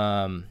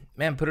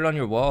man, put it on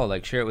your wall,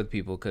 like share it with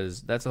people,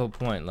 because that's the whole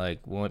point.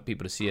 Like, we want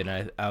people to see it.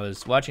 And I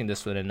was watching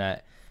this one, and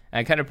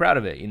I'm kind of proud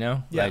of it, you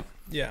know. Yeah. Like,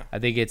 yeah, I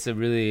think it's a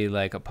really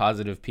like a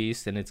positive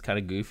piece, and it's kind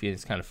of goofy and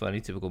it's kind of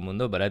funny, typical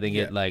Mundo. But I think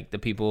it, like, the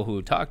people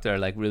who talked are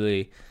like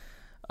really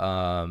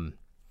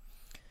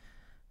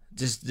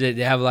just they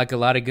have like a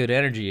lot of good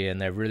energy,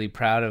 and they're really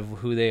proud of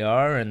who they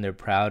are, and they're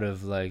proud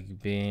of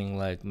like being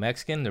like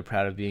Mexican, they're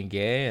proud of being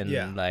gay,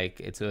 and like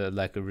it's a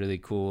really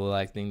cool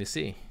like thing to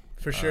see.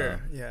 For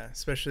sure. Yeah,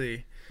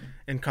 especially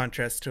in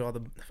contrast to all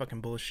the fucking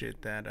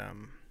bullshit that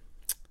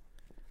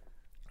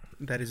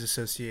that is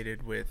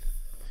associated with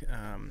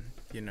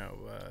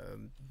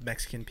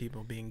Mexican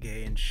people being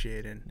gay and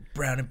shit, and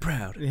brown and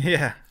proud.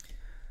 Yeah.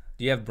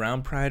 Do you have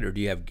brown pride or do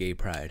you have gay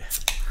pride?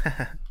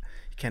 You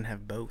can't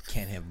have both.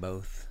 Can't have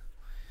both.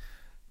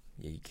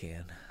 Yeah, you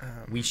can.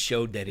 We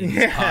showed that it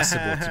is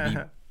possible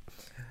to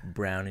be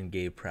brown and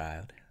gay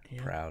proud.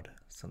 Yeah. Proud,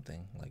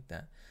 something like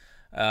that.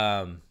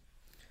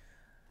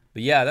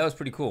 But yeah, that was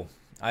pretty cool.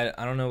 I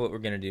don't know what we're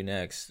gonna do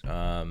next.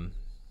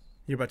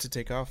 You're about to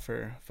take off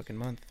for a fucking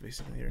month,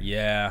 basically.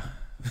 Yeah.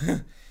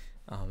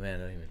 Oh man,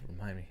 don't even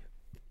remind me.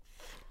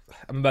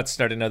 I'm about to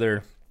start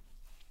another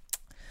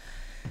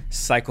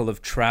cycle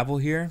of travel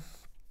here.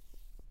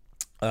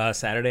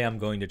 Saturday, I'm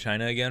going to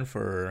China again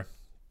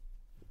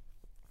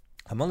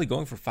I'm only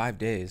going for 5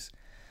 days,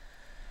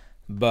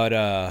 but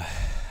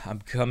I'm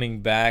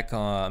coming back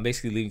I'm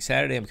basically leaving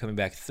Saturday. I'm coming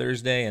back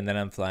Thursday, and then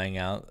I'm flying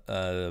out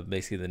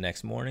basically the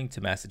next morning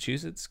to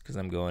Massachusetts, because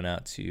I'm going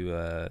out to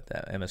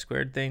that MS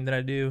Squared thing that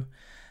I do,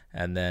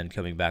 and then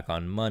coming back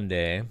on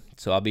Monday.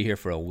 So I'll be here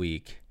for a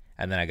week,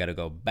 and then I got to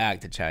go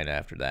back to China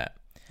after that.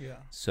 Yeah.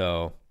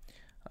 So,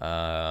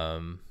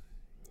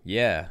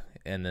 yeah.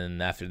 And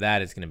then after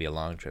that, it's going to be a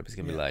long trip. It's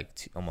going to be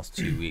like almost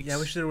 2 weeks. Yeah, I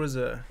wish there was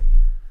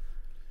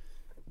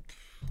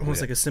almost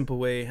like a simple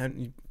way.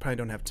 You probably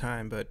don't have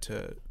time, but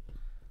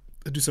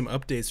do some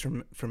updates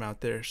from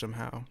out there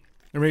somehow.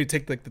 Or maybe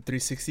take like the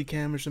 360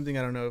 cam or something.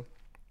 I don't know.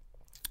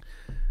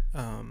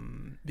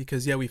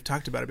 Because we've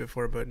talked about it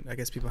before, but I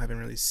guess people haven't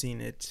really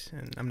seen it,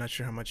 and I'm not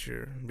sure how much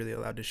you're really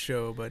allowed to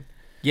show. But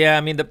yeah,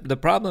 I mean the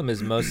problem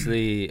is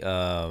mostly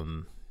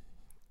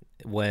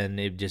when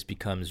it just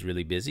becomes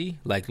really busy.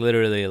 Like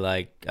literally,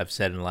 like I've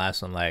said in the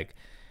last one, like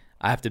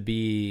I have to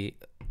be,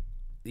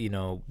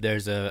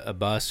 there's a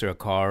bus or a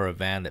car or a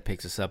van that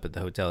picks us up at the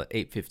hotel at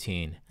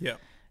 8:15. Yeah.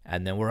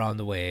 And then we're on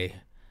the way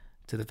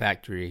to the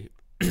factory,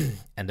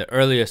 and the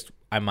earliest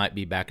I might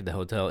be back at the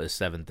hotel is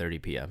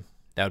 7:30 p.m.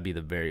 That would be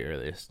the very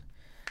earliest.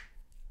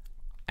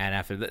 And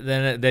after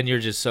then you're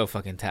just so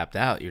fucking tapped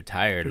out. You're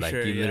tired. For like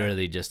sure, you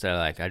literally just are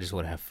like, I just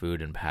want to have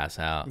food and pass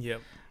out.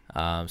 Yep.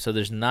 So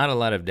there's not a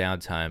lot of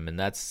downtime, and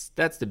that's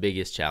the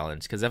biggest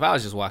challenge. Because if I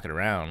was just walking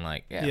around,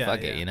 like,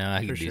 fuck it,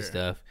 I could do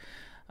stuff.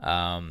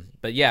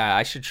 But yeah,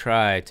 I should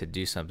try to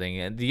do something.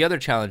 And the other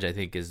challenge I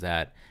think is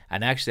that,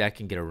 and actually I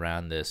can get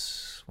around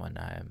this when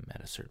I'm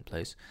at a certain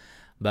place,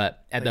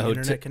 but at the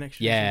hotel,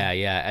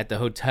 at the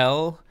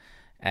hotel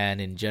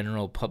and in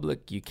general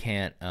public, you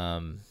can't,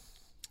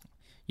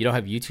 you don't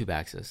have YouTube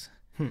access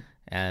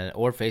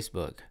or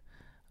Facebook.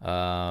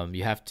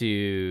 You have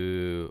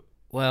to,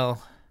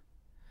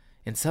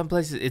 in some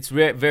places it's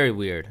very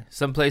weird.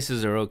 Some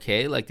places are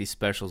okay, like these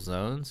special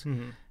zones.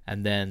 Mm-hmm.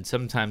 And then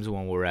sometimes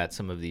when we're at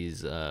some of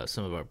these,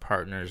 some of our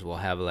partners will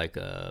have like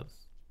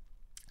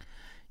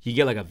you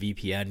get like a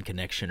VPN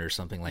connection or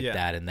something like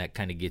that, and that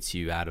kind of gets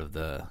you out of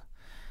the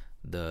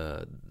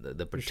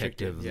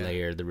protective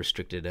layer, the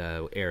restricted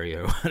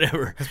area or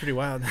whatever. That's pretty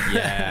wild.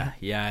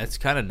 yeah, it's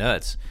kind of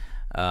nuts.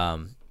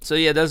 So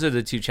yeah, those are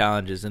the two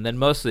challenges, and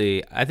then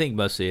I think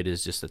mostly it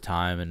is just the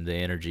time and the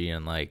energy,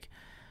 and like,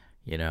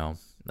 you know,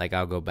 like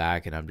I'll go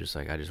back and I'm just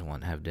like, I just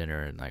want to have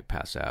dinner and like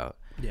pass out.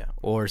 Yeah.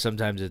 Or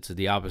sometimes it's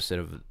the opposite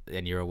of,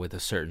 and you're with a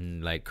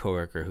certain like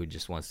coworker who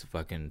just wants to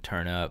fucking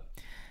turn up,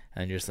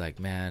 and you're just like,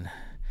 man,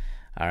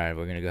 all right,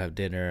 we're gonna go have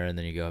dinner, and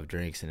then you go have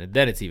drinks, and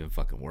then it's even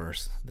fucking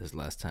worse this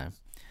last time.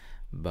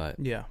 But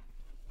yeah,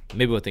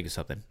 maybe we'll think of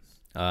something.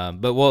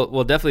 But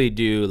we'll definitely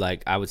do,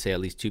 like, I would say at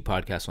least 2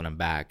 podcasts when I'm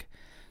back.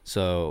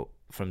 So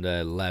from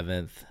the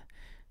 11th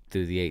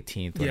through the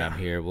 18th when I'm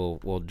here,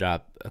 we'll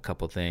drop a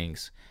couple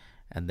things.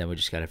 And then we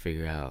just got to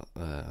figure out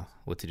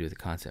what to do with the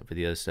content for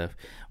the other stuff.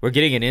 We're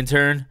getting an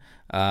intern.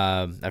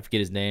 I forget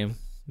his name,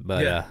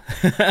 but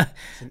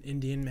it's an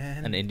Indian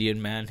man. An Indian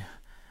man.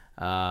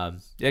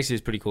 Actually, he's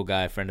a pretty cool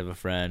guy, friend of a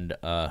friend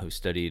who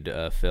studied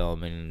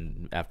film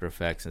and After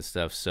Effects and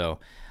stuff. So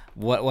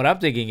what I'm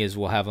thinking is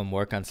we'll have him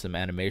work on some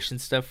animation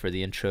stuff for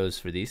the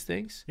intros for these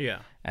things.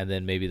 Yeah. And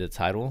then maybe the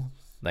title,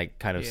 like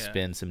kind of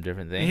spin some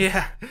different things.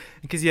 Yeah,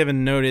 because you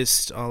haven't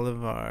noticed all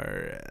of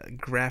our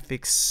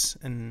graphics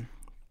and...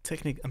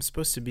 I'm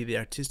supposed to be the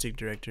artistic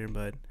director,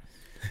 but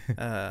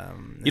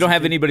you don't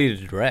have anybody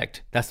to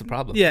direct. That's the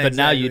problem. Yeah, but exactly.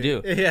 Now you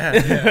do.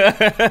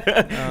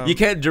 Yeah. You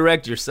can't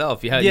direct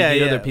yourself. You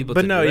need other people.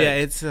 But to no,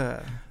 direct. it's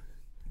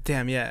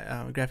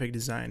graphic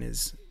design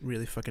is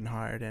really fucking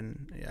hard,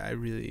 and I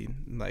really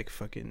like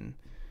fucking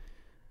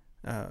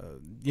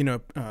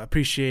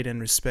appreciate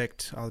and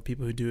respect all the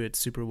people who do it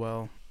super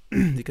well.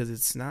 Because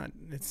it's not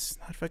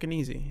fucking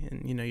easy,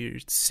 and you're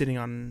sitting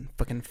on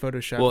fucking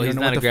Photoshop. Well, he's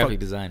not a graphic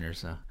designer,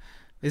 so.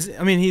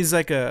 He's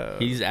like a...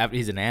 He's an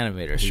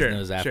animator. He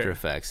knows After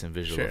Effects Effects and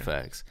visual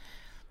effects.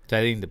 So I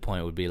think the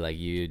point would be like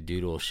you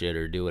doodle shit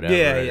or do whatever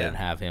and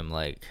have him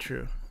like...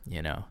 True.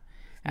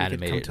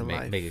 Animate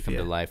it, make it come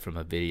to life from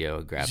a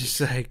video graphic. Just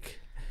like...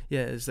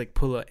 Yeah, it's like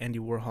pull a Andy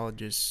Warhol,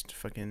 just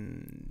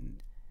fucking...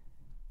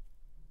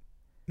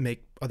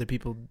 make other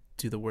people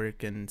do the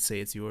work and say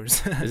it's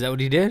yours. Is that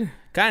what he did?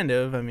 Kind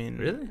of. I mean...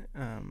 Really?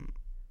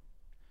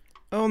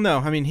 Oh, no.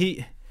 I mean,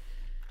 He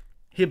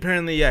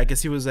apparently, I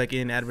guess he was like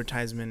in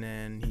advertisement,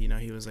 and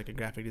he was like a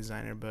graphic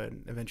designer, but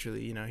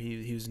eventually,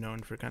 he was known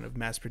for kind of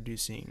mass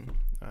producing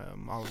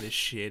all of his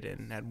shit,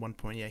 and at one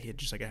point, he had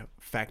just like a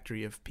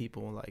factory of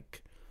people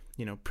like,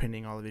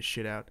 printing all of his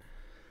shit out.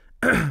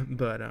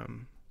 But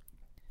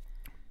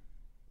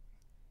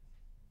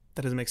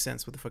that doesn't make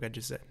sense. What the fuck I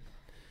just said?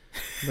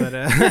 But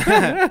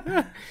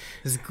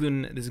this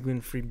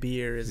gluten-free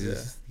beer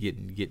is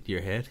get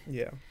your head.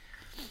 Yeah.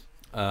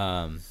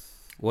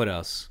 What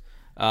else?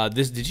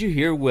 Did you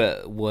hear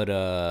what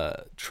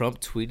Trump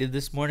tweeted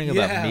this morning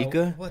about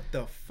Mika? What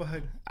the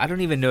fuck? I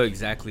don't even know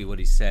exactly what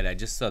he said. I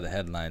just saw the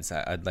headlines.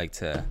 I'd like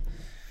to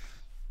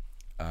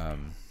hold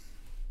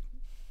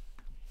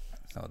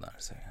on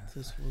a second. What's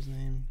his full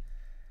name?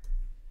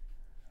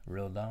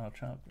 Real Donald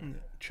Trump?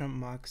 Trump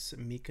mocks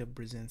Mika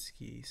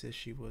Brzezinski. Says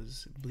she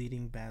was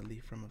bleeding badly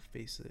from a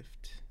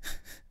facelift.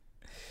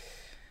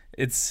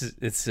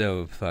 It's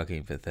so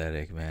fucking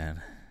pathetic,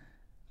 man.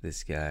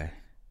 This guy.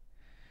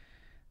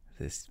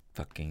 This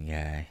fucking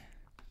guy.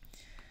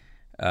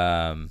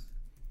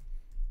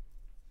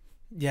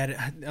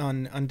 Yeah,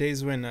 on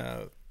days when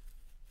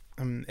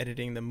I'm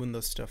editing the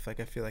Mundo stuff, like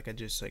I feel like I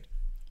just like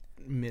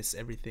miss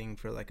everything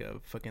for like a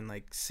fucking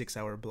like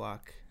 6-hour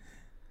block.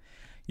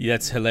 Yeah,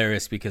 that's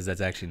hilarious because that's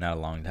actually not a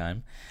long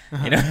time.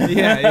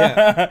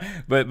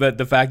 Yeah. But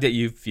the fact that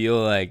you feel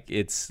like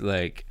it's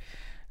like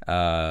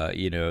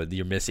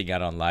you're missing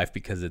out on life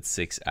because it's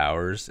 6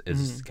 hours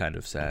is kind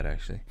of sad,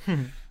 actually.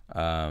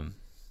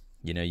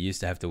 You used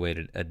to have to wait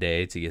a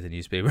day to get the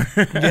newspaper.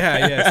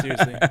 Yeah,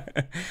 seriously.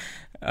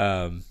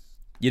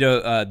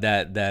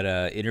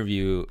 That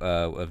interview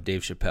of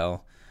Dave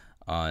Chappelle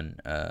on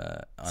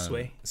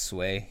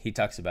Sway. He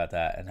talks about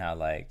that and how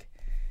like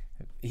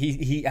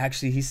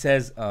he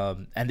says,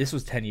 and this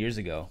was 10 years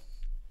ago,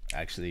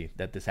 actually,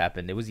 that this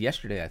happened. It was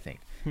yesterday, I think.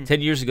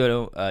 10 years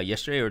ago,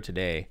 yesterday or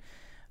today,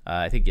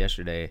 I think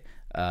yesterday,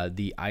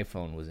 the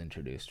iPhone was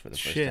introduced for the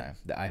first time.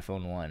 The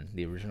iPhone 1,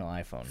 the original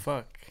iPhone.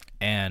 Fuck.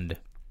 And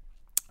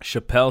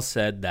Chappelle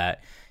said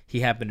that he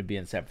happened to be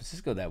in San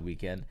Francisco that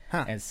weekend,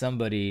 and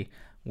somebody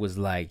was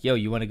like, "Yo,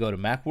 you want to go to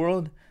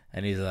Macworld?"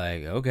 And he's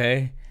like,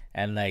 "Okay."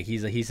 And like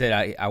he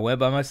said, I went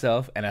by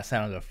myself and I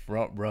sat on the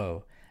front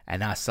row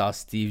and I saw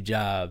Steve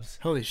Jobs.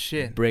 Holy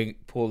shit!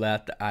 Pull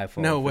out the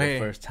iPhone the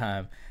first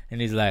time. And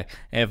he's like,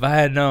 if I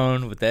had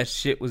known what that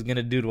shit was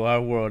gonna do to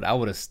our world, I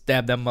would have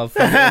stabbed that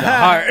motherfucker in the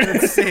heart.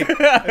 That's sick.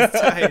 That's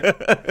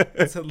tight.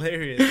 That's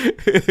hilarious.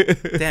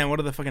 Damn, what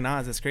are the fucking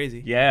odds? That's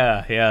crazy.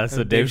 Yeah.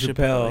 So Dave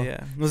Chappelle.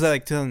 Yeah. Was that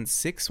like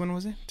 2006? When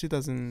was it?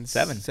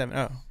 2007.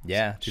 Oh.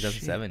 Yeah,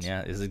 2007. Shit.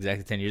 Yeah, it was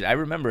exactly 10 years. I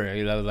remember,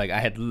 like I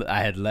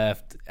had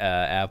left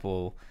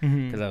Apple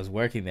because I was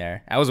working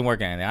there. I wasn't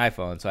working on the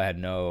iPhone, so I had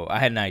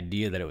an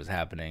idea that it was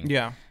happening.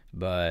 Yeah.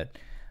 But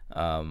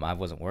I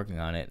wasn't working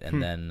on it,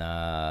 and then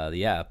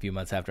a few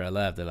months after I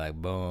left, they're like,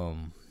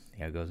 boom,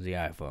 here goes the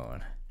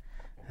iPhone,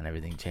 and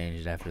everything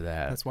changed after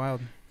that. That's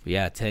wild. But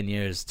yeah, 10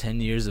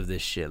 years of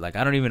this shit. Like,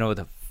 I don't even know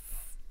what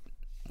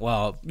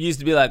well, it used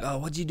to be like, oh,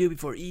 what'd you do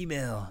before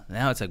email?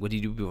 Now it's like, what do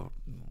you do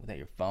without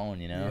your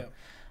phone, you know?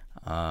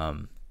 Yeah.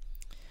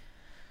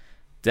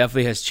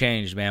 Definitely has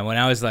changed, man. When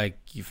I was like,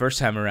 your first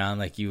time around,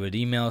 like, you would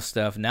email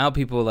stuff. Now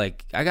people,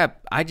 like,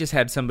 I just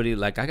had somebody,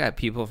 like, I got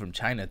people from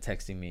China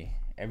texting me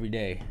every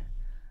day.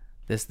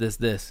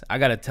 This. I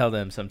got to tell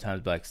them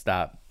sometimes, like,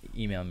 stop,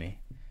 email me.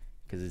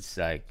 Because it's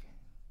like,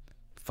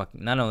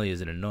 not only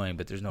is it annoying,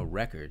 but there's no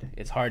record.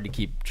 It's hard to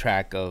keep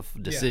track of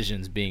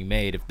decisions being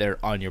made if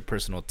they're on your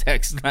personal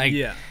text. Like,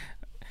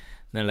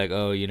 they're like,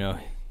 oh, you know,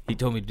 he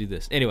told me to do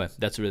this. Anyway,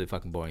 that's a really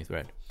fucking boring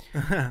thread.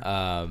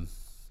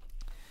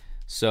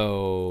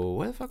 So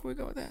where the fuck were we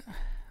going with that?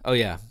 Oh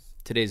yeah,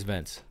 today's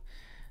events.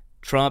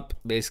 Trump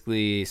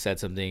basically said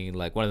something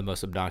like one of the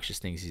most obnoxious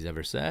things he's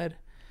ever said.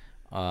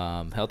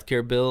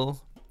 Healthcare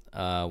bill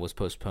was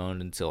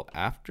postponed until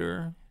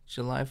after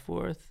July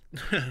 4th.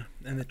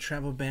 And the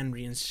travel ban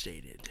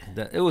reinstated.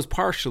 It was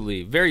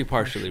very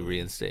partially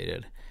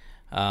reinstated.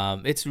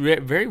 It's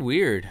very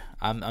weird.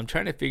 I'm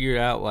trying to figure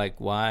out like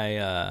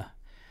why.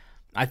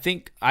 I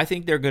think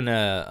they're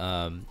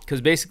gonna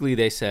because basically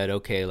they said,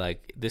 okay,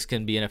 like this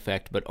can be in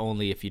effect, but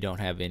only if you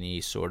don't have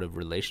any sort of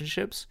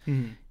relationships.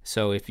 Mm-hmm.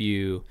 So if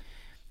you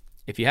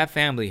have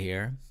family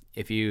here,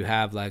 if you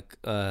have like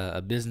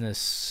a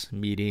business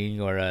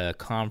meeting or a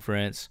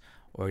conference,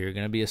 or you're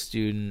gonna be a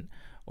student,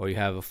 or you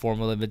have a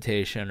formal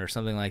invitation or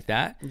something like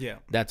that,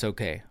 that's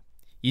okay.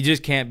 You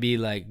just can't be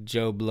like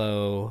Joe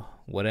Blow,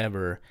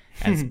 whatever,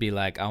 and be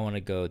like, I want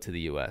to go to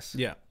the U.S.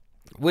 Yeah.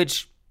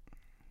 Which,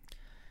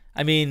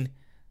 I mean,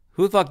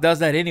 who the fuck does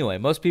that anyway?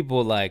 Most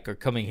people like are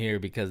coming here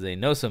because they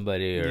know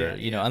somebody, or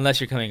you know, unless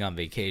you're coming on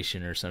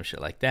vacation or some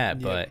shit like that.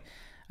 Yeah. But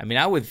I mean,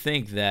 I would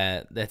think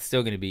that that's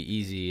still going to be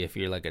easy if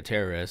you're like a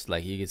terrorist.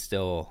 Like you could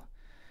still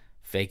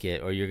fake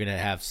it, or you're going to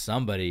have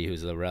somebody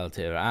who's a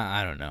relative.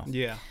 I don't know.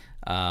 Yeah.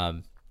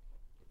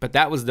 But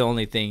that was the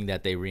only thing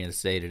that they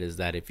reinstated, is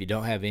that if you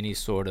don't have any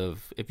sort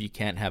of, if you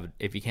can't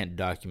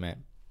document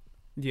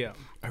a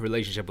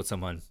relationship with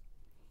someone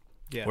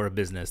or a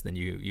business, then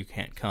you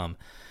can't come.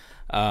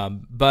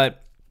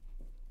 But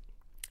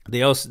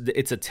they also,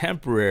 it's a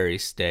temporary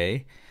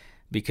stay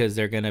because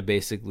they're going to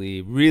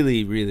basically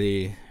really,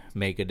 really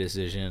make a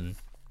decision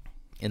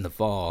in the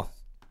fall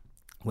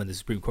when the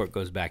Supreme Court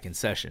goes back in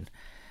session.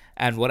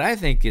 And what I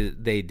think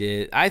they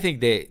did, I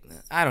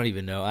don't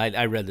even know.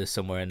 I read this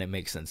somewhere and it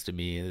makes sense to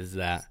me, is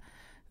that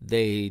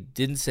they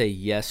didn't say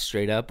yes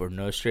straight up or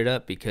no straight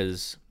up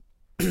because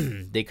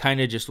they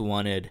kind of just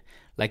wanted,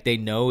 like they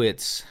know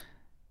it's,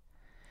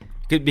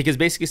 because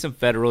basically some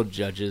federal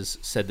judges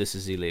said this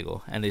is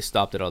illegal and they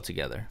stopped it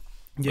altogether,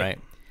 right?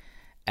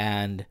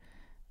 And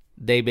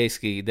they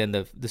basically, then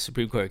the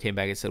Supreme Court came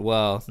back and said,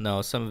 well,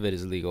 no, some of it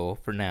is legal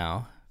for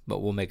now, but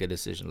we'll make a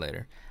decision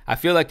later. I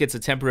feel like it's a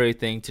temporary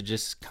thing to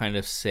just kind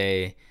of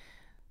say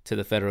to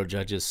the federal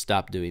judges,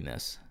 stop doing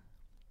this.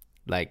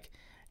 Like,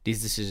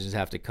 these decisions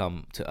have to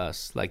come to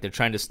us. Like, they're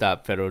trying to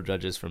stop federal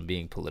judges from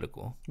being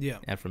political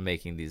and from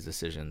making these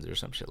decisions or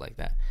some shit like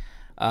that.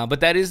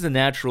 But that is the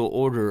natural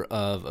order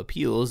of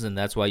appeals, and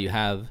that's why you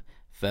have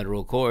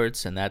federal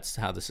courts, and that's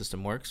how the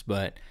system works.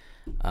 But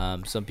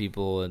some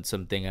people, and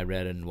something I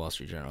read in Wall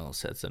Street Journal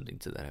said something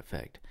to that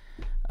effect.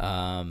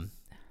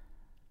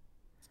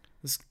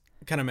 This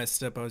kind of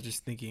messed up. I was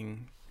just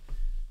thinking,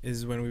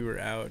 is when we were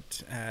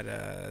out at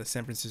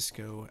San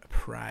Francisco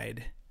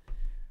Pride,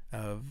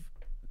 of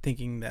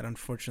thinking that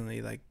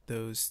unfortunately, like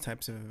those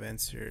types of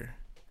events are,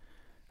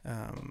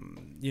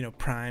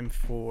 prime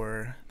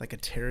for like a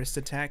terrorist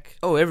attack.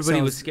 Oh, everybody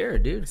was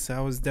scared, dude. So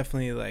I was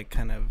definitely like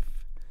kind of,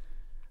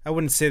 I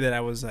wouldn't say that I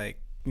was like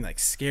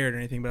scared or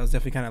anything, but I was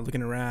definitely kind of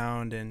looking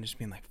around and just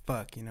being like,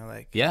 fuck,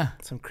 like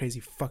some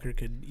crazy fucker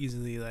could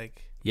easily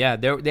like. Yeah,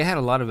 they had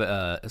a lot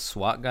of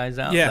SWAT guys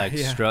out,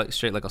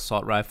 straight like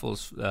assault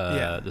rifles.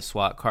 The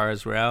SWAT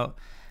cars were out,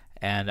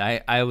 and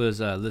I was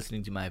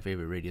listening to my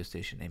favorite radio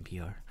station,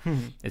 NPR.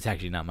 It's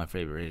actually not my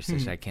favorite radio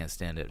station. I can't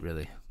stand it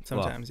really.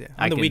 Sometimes,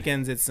 on the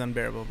weekends it's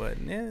unbearable, but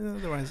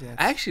otherwise,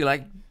 I actually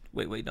like.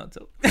 Wait, don't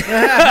tell.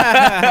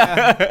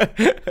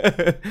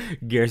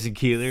 Garrison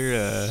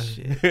Keillor,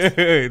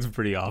 it's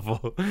pretty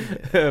awful,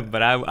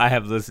 but I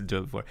have listened to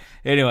it before.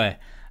 Anyway.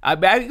 I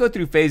can go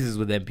through phases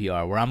with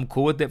NPR where I'm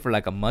cool with it for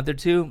like a month or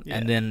two,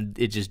 and then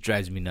it just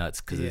drives me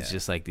nuts because it's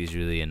just like these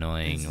really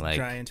annoying, it's like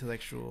dry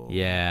intellectual.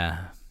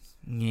 Yeah.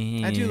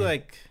 I do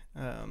like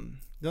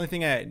the only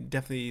thing I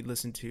definitely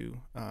listen to,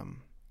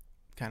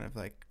 kind of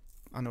like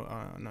on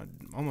a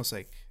almost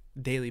like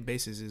daily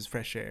basis, is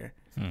Fresh Air.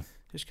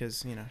 just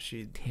because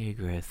she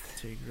Tigris.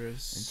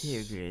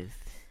 Tigris.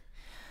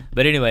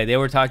 But anyway, they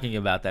were talking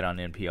about that on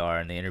NPR,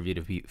 and they interviewed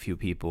a few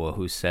people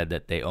who said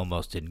that they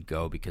almost didn't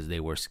go because they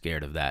were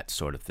scared of that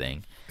sort of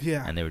thing.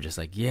 Yeah. And they were just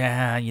like,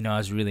 yeah, I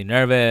was really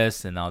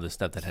nervous, and all this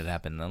stuff that had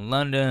happened in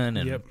London,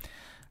 and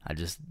I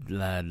just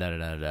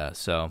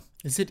So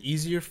is it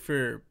easier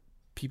for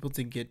people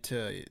to get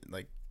to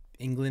like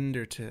England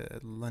or to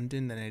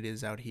London than it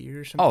is out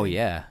here or something? Oh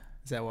yeah.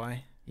 Is that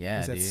why?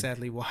 Yeah. Is that dude.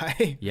 sadly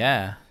why?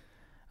 Yeah.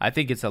 I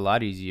think it's a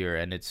lot easier,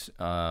 and it's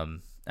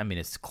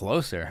it's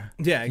closer.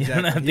 Yeah, exactly. You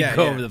don't have to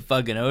go over the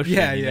fucking ocean.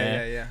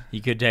 Yeah.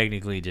 You could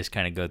technically just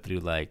kind of go through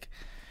like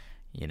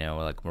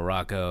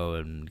Morocco,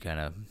 and kind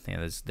of,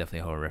 there's definitely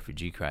a whole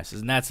refugee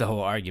crisis. And that's the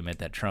whole argument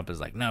that Trump is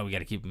like, no, we got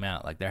to keep them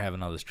out. Like, they're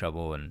having all this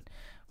trouble, and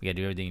we got to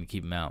do everything to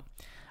keep them out.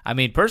 I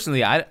mean,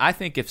 personally, I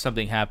think if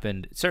something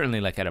happened, certainly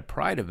like at a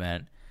Pride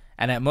event,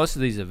 and at most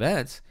of these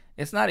events,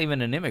 it's not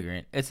even an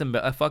immigrant. It's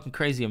a fucking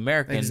crazy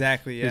American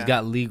who's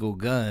got legal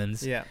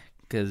guns. Yeah.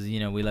 Because,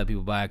 we let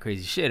people buy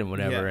crazy shit and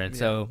whatever.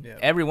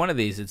 Every one of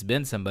these, it's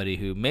been somebody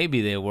who maybe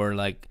they were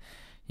like,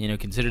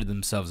 considered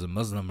themselves a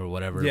Muslim or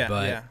whatever.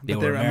 But they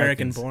were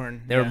American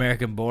born. They were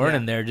American born,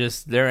 and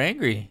they're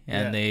angry,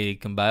 and they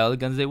can buy all the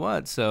guns they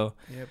want. So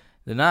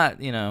they're not,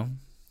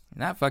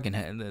 not fucking.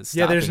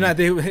 There's not.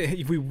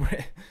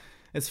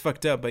 It's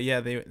fucked up, but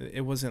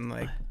it wasn't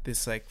like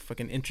this like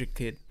fucking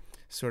intricate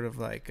sort of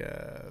like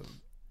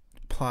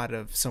plot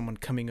of someone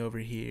coming over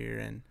here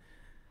and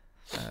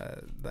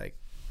like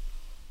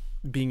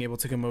being able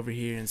to come over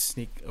here and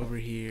sneak over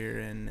here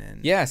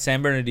and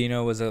San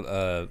Bernardino was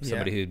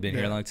somebody who'd been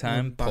here a long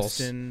time.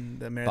 Boston,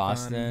 the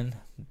marathon.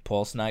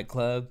 Pulse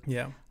nightclub.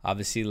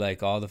 Obviously,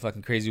 like all the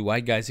fucking crazy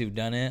white guys who've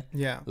done it.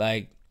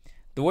 Like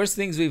the worst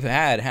things we've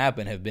had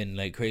happen have been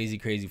like crazy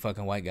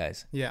fucking white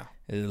guys.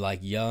 Like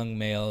young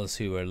males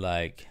who are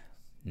like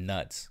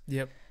nuts.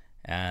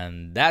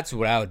 And that's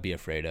what I would be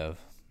afraid of.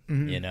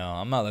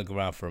 I'm not looking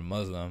around for a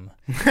Muslim.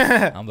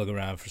 I'm looking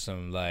around for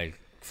some like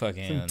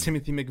fucking some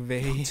Timothy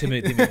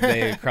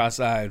McVeigh,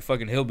 cross-eyed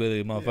fucking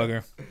hillbilly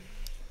motherfucker,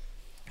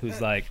 who's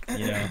like,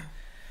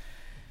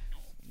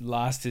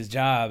 lost his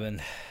job,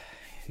 and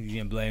you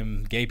can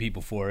blame gay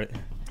people for it.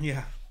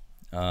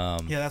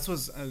 That's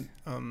was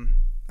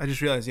I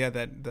just realized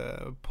that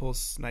the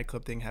Pulse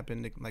nightclub thing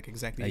happened like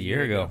exactly a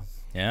year ago.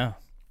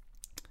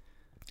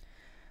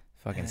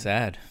 Fucking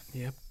sad.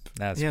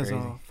 That's crazy. It was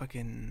all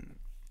fucking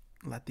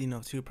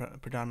Latino too,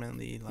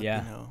 predominantly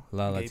Latino. A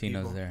lot of Latinos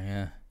people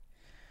there.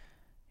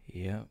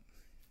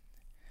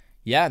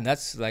 And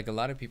that's like a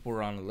lot of people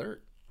were on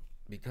alert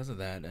because of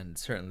that, and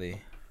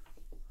certainly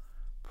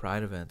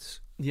Pride events.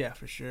 Yeah,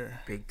 for sure.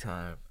 Big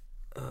time.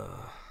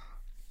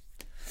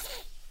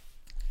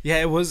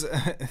 It was.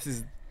 This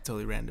is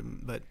totally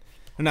random, but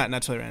not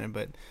totally random,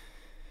 but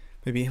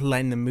maybe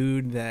lighten the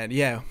mood. That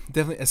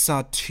definitely. I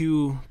saw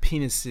 2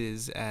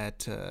 penises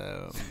at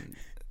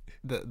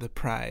the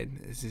Pride.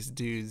 It's this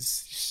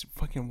dude's just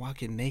fucking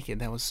walking naked.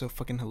 That was so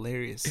fucking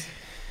hilarious.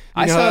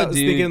 I was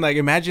thinking, like,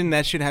 imagine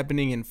that shit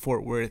happening in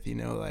Fort Worth,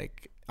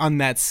 like on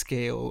that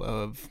scale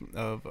of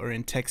or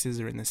in Texas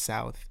or in the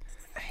South.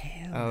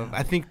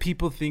 I think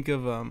people think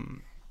of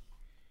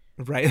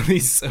rightly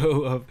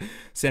so, of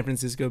San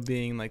Francisco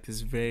being like this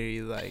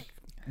very like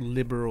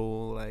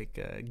liberal,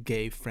 like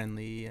gay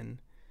friendly, and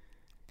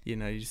you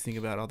just think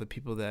about all the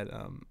people that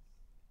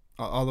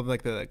all of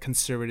like the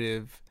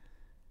conservative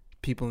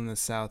people in the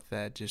South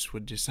that just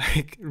would just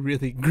like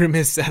really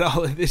grimace at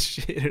all of this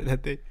shit, or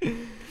that they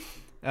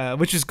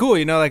which is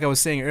cool, like I was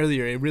saying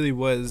earlier, it really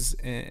was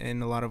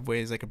in a lot of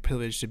ways like a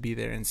privilege to be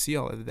there and see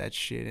all of that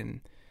shit,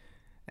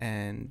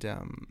 and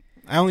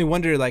I only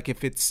wonder like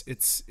if it's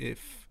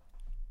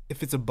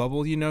a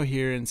bubble,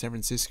 here in San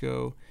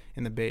Francisco,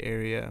 in the Bay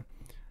Area,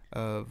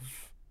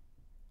 of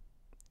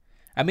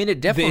it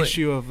definitely the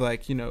issue of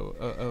like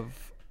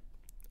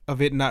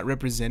of it not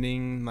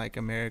representing like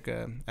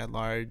America at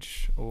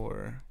large,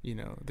 or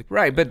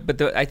right, but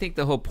I think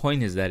the whole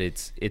point is that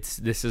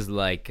this is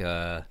like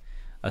a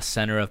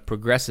center of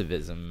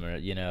progressivism, or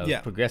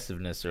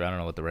progressiveness, or I don't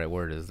know what the right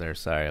word is there.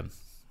 Sorry, I'm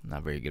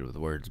not very good with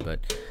words,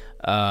 but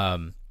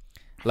and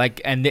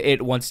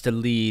it wants to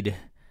lead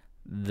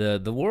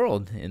the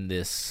world in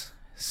this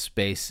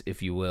space,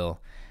 if you will,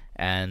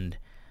 and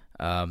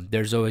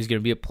there's always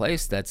going to be a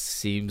place that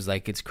seems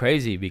like it's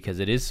crazy because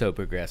it is so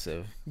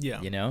progressive.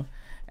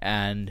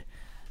 And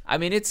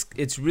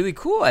it's really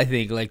cool, I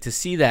think, like to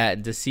see that,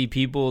 and to see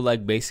people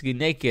like basically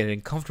naked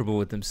and comfortable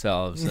with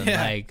themselves, and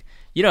like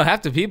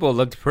half the people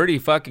looked pretty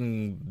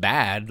fucking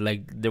bad.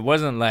 Like there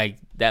wasn't like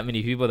that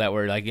many people that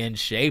were like in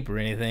shape or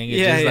anything.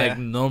 It's just like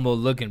normal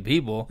looking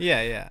people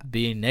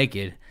being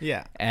naked.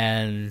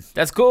 And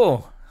that's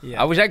cool.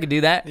 I wish I could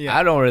do that.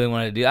 I don't really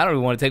want to do. I don't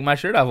even want to take my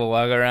shirt off and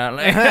walk around.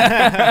 Like,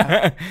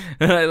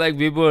 like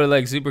people are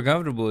like super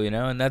comfortable,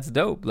 and that's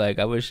dope. Like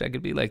I wish I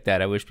could be like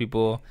that. I wish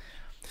people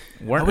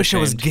weren't. I wish ashamed.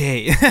 I was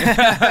gay.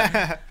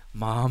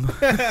 Mom,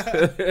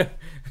 I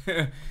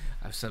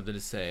have something to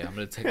say. I'm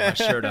gonna take my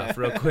shirt off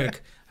real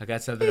quick. I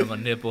got something on my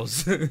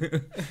nipples.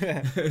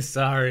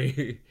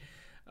 Sorry.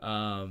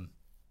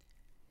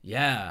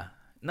 Yeah.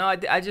 No,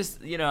 I just,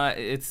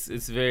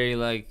 it's very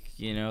like,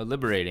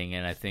 liberating.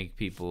 And I think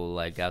people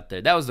like out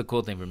there, that was the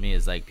cool thing for me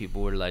is like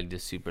people were like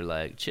just super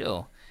like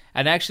chill.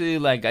 And actually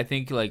like, I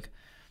think like,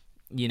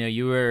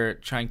 you were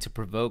trying to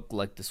provoke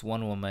like this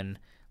one woman,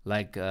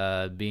 like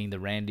being the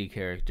Randy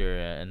character,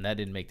 and that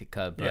didn't make the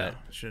cut. But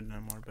should know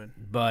more,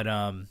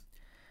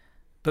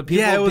 but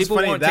people, yeah, it was people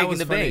funny. weren't That taking was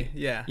the funny. bait.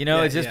 Yeah,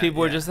 It's just people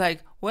were just like,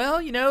 well,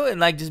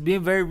 and like just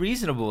being very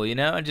reasonable,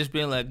 and just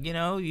being like,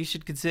 you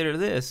should consider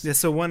this. Yeah.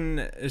 So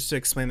one, just to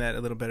explain that a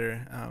little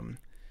better,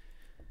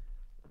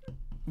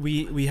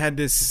 we had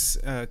this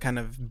kind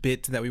of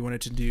bit that we wanted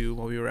to do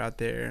while we were out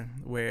there,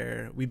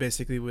 where we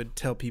basically would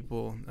tell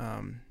people.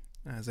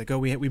 I was like, oh,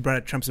 we brought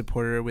a Trump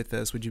supporter with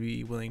us. Would you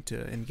be willing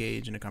to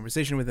engage in a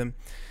conversation with him?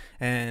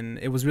 And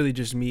it was really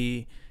just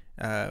me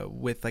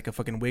with like a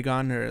fucking wig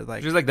on, or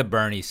like just like the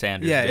Bernie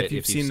Sanders. Yeah, bit, if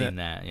you've seen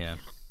that, yeah.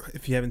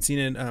 If you haven't seen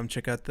it,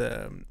 check out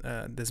the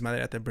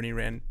Desmadre at the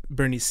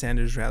Bernie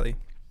Sanders rally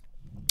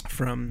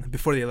from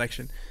before the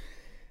election.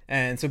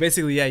 And so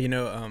basically,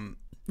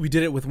 we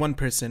did it with one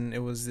person.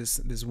 It was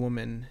this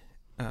woman.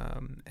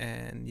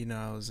 And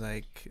I was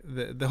like,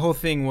 the whole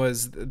thing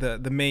was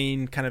the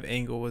main kind of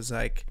angle was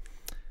like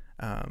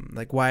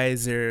why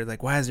is there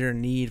a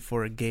need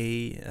for a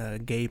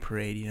gay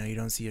parade? You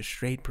don't see a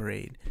straight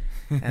parade.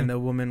 And the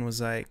woman was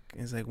like,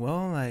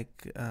 well,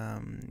 like,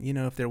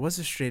 if there was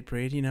a straight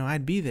parade,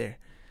 I'd be there.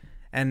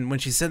 And when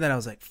she said that, I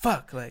was like,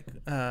 fuck, like,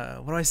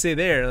 what do I say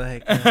there?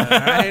 Like, all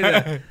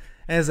right.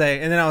 And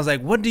then I was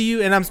like, what do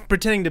you, and I'm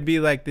pretending to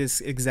be like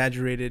this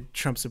exaggerated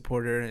Trump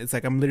supporter. It's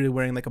like I'm literally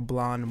wearing like a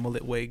blonde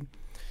mullet wig.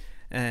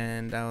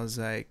 And I was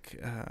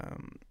like,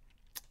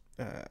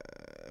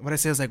 what I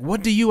say, I was like,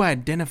 what do you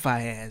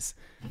identify as?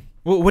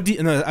 What do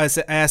you, no, I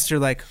asked her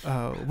like,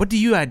 what do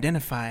you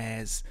identify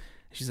as?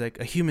 She's like,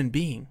 a human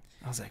being.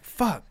 I was like,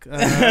 fuck. She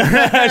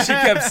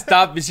kept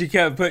stopping. She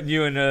kept putting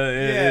you in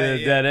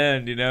a dead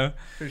end,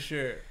 For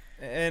sure.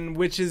 And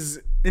which is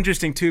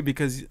interesting too,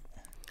 because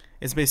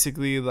it's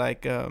basically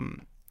like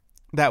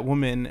that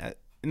woman,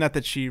 not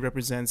that she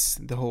represents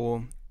the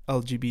whole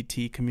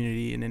LGBT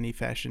community in any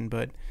fashion,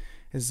 but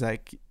is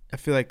like, I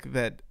feel like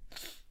that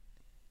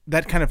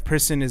kind of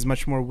person is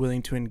much more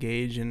willing to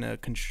engage in a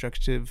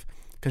constructive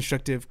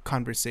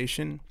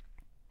conversation,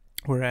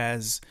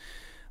 whereas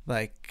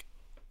like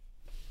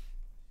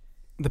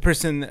the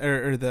person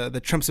or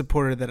the Trump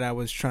supporter that I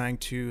was trying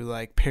to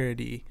like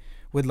parody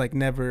would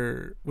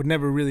never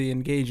really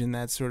engage in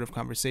that sort of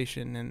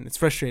conversation. And it's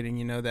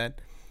frustrating,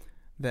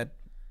 that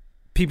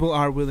people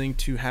are willing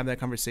to have that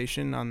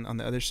conversation on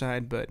the other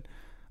side, but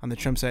on the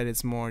Trump side,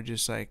 it's more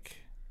just like.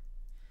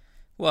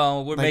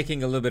 Well, we're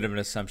making a little bit of an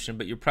assumption,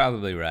 but you're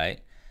probably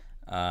right.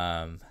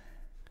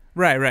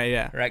 Right,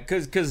 yeah. Right,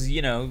 because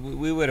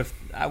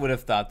I would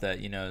have thought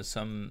that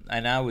some,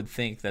 and I would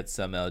think that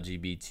some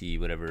LGBT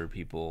whatever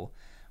people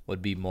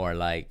would be more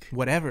like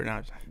whatever,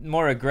 not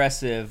more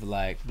aggressive,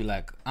 like be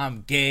like,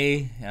 I'm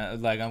gay,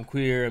 like I'm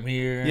queer, I'm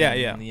here,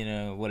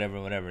 and,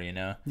 whatever,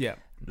 yeah.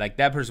 Like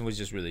that person was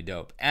just really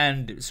dope,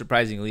 and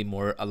surprisingly,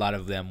 a lot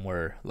of them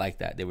were like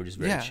that. They were just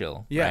very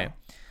chill, right?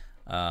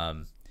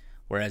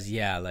 Whereas,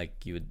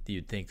 like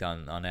you'd think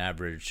on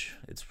average,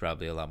 it's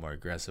probably a lot more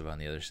aggressive on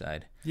the other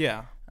side.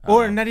 Yeah,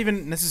 or not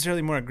even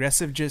necessarily more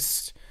aggressive,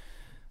 just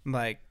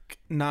like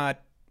not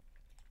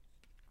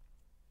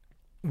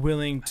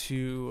willing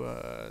to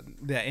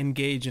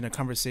engage in a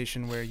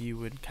conversation where you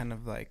would kind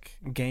of like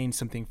gain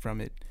something from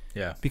it.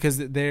 Yeah, because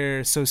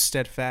they're so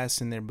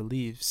steadfast in their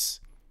beliefs.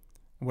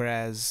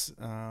 Whereas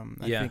I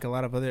think a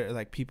lot of other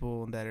like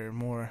people that are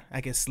more,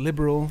 I guess,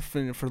 liberal,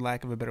 for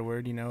lack of a better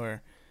word,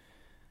 or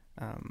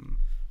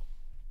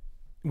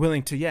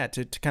willing to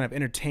kind of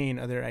entertain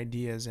other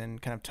ideas and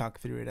kind of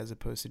talk through it, as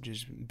opposed to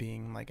just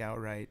being like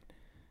outright,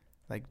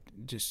 like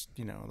just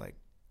like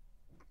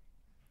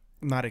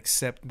not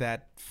accept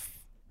that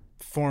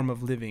form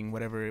of living,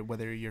 whether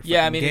you're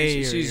gay or you're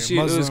Muslim.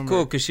 It was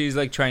cool because she's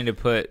like trying to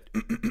put,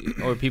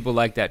 or people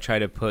like that try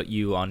to put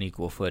you on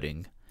equal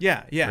footing.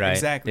 Yeah, right?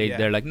 Exactly.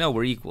 They're like, no,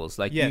 we're equals.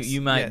 Like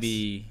you might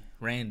be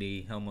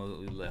Randy,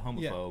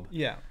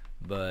 homophobe,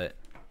 but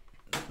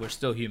we're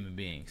still human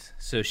beings.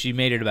 So she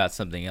made it about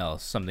something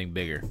else, something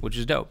bigger, which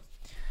is dope.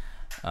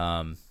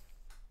 What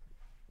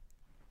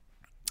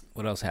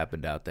else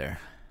happened out there?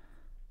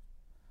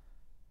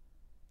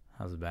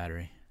 How's the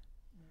battery?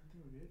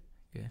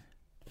 Good.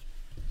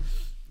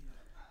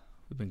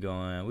 We've been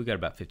going. We got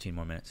about 15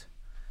 more minutes.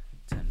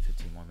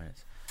 15 more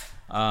minutes.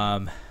 10,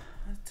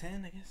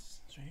 I guess.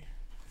 It's right here.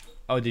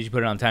 Oh, did you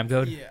put it on time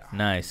code? Yeah.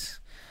 Nice.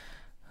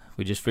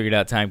 We just figured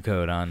out time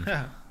code on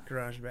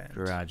GarageBand.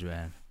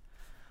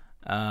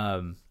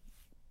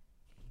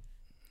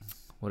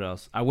 What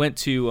else? I went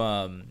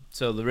to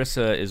so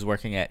Larissa is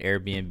working at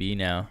Airbnb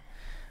now.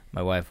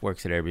 My wife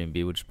works at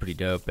Airbnb, which is pretty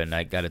dope, and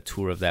I got a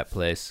tour of that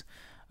place.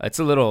 It's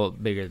a little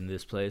bigger than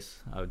this place,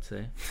 I would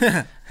say.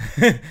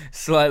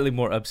 Slightly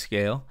more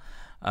upscale.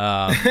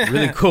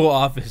 Really cool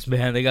office,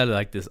 man. They got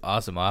like this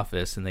awesome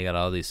office, and they got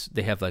all these.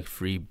 They have like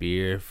free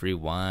beer, free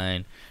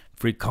wine,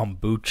 free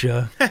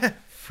kombucha.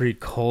 free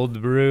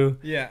cold brew.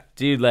 Yeah.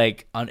 Dude,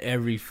 like on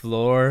every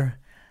floor,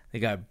 they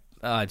got.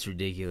 Oh, it's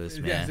ridiculous,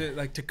 man. Yeah,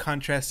 like to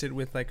contrast it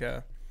with like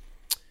a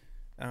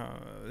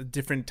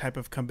different type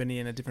of company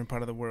in a different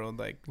part of the world,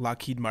 like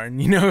Lockheed Martin,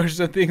 you know, or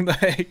something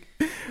like,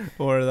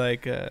 or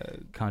like.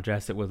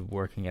 Contrast it with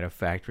working at a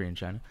factory in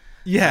China.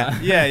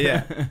 Yeah,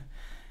 yeah.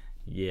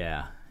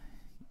 Yeah.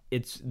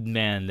 It's,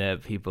 man,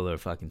 that people are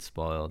fucking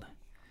spoiled.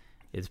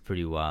 It's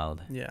pretty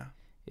wild. Yeah.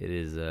 It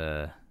is,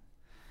 It's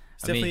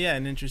definitely,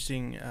 an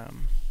interesting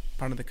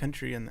part of the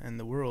country and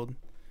the world.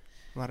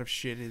 A lot of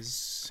shit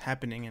is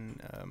happening,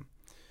 and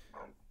I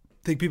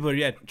think people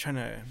are trying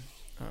to,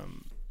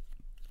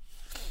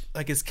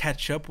 I guess,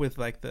 catch up with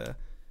like the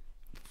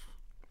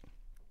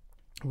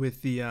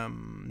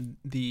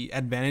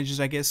advantages,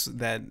 I guess,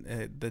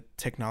 that the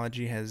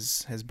technology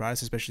has brought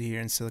us, especially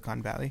here in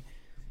Silicon Valley,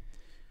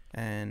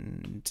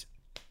 and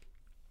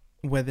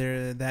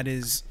whether that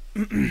is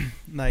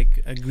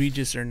like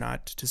egregious or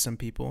not to some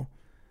people.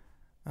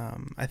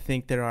 I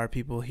think there are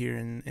people here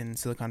in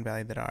Silicon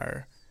Valley that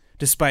are,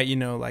 despite, you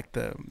know, like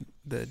the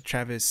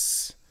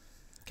Travis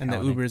and the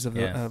Ubers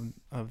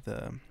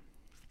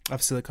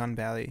of Silicon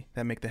Valley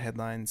that make the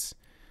headlines.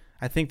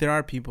 I think there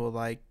are people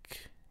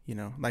like, you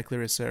know, like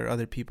Larissa or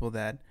other people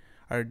that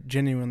are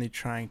genuinely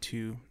trying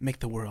to make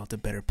the world a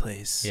better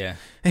place. Yeah.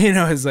 You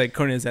know, as like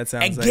corny as that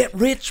sounds, and like, get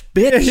rich,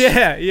 bitch.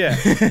 Yeah.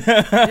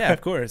 Yeah,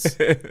 of course.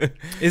 Do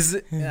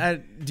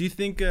you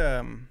think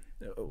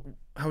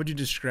how would you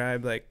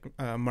describe like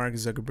Mark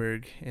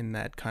Zuckerberg in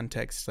that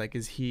context? Like,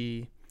 is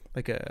he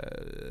like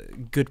a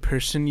good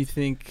person, you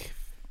think?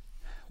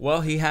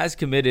 Well, he has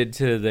committed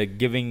to the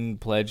giving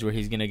pledge where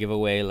he's going to give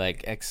away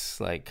like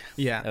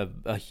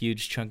a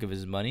huge chunk of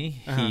his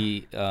money.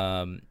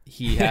 Uh-huh.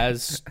 He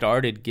has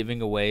started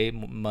giving away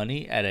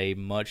money at a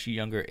much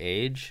younger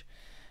age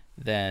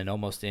than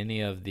almost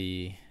any of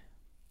the,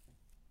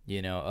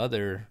 you know,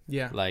 other,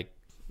 like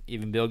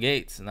even Bill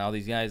Gates and all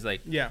these guys,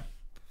 like,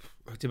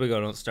 typically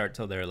don't start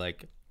till they're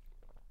like,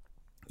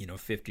 you know,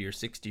 50 or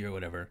 60 or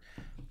whatever.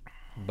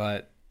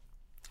 But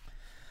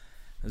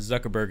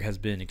Zuckerberg has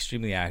been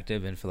extremely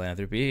active in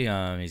philanthropy.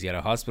 He's got a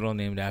hospital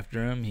named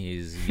after him.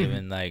 He's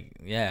given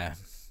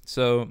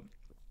So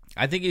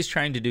I think he's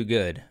trying to do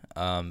good.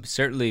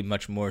 Certainly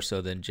much more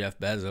so than Jeff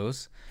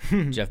Bezos.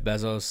 Jeff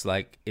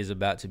Bezos is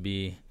about to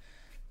be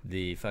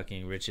the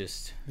fucking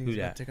richest. Who's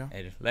that?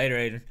 Aiden. Later,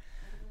 Aiden.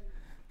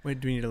 Wait,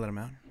 do we need to let him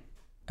out?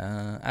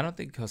 I don't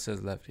think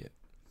Jose's left yet.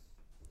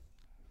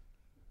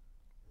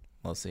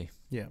 We'll see.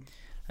 Yeah.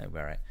 All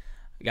right.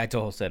 I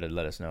told Jose to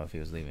let us know if he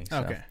was leaving. So.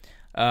 Okay.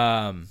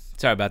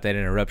 Sorry about that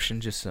interruption.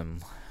 Just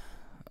some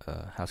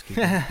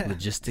housekeeping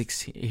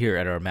logistics here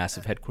at our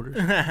massive headquarters.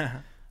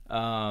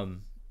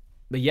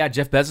 But yeah,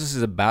 Jeff Bezos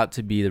is about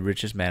to be the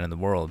richest man in the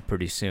world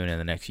pretty soon in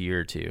the next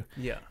year or two.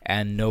 Yeah.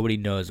 And nobody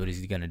knows what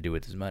he's going to do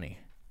with his money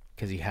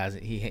because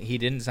he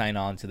didn't sign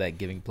on to that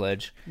giving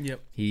pledge.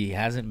 Yep. He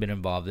hasn't been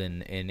involved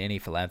in any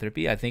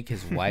philanthropy. I think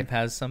his wife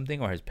has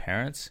something, or his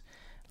parents,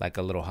 like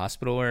a little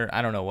hospital or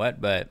I don't know what,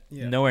 but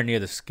nowhere near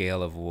the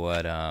scale of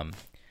what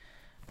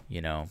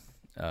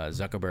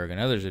Zuckerberg and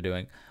others are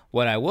doing.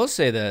 What I will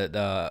say that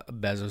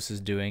Bezos is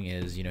doing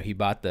is, you know, he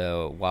bought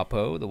the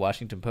WAPO, the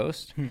Washington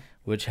Post,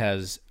 which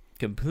has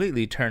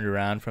completely turned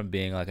around from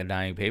being like a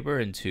dying paper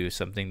into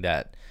something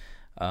that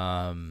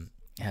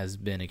has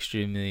been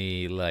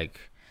extremely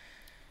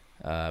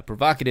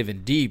provocative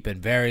and deep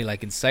and very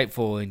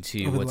insightful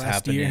into over what's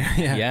happening.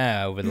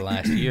 Over the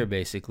last year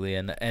basically,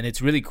 and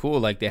it's really cool.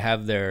 Like they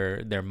have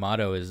their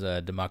motto is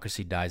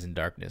democracy dies in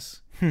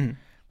darkness.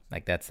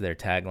 Like that's their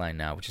tagline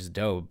now, which is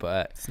dope.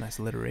 But it's nice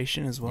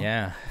alliteration as well.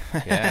 Yeah.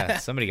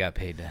 Somebody got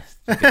paid to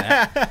think of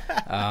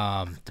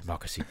that.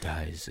 Democracy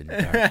dies in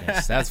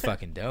darkness. That's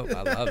fucking dope.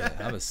 I love it.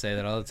 I'm gonna say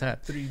that all the time.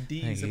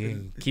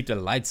 3Ds. Keep the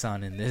lights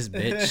on in this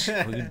bitch.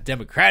 We're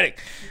democratic.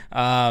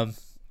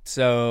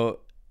 So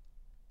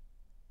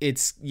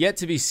it's yet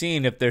to be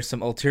seen if there's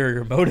some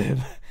ulterior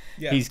motive.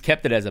 Yeah. He's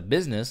kept it as a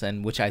business,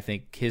 and which I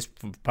think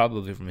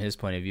probably from his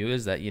point of view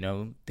is that, you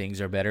know, things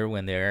are better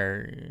when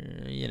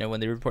they're, you know,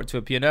 when they report to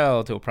a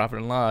P&L, to a profit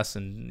and loss,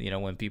 and, you know,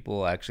 when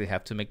people actually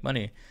have to make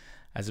money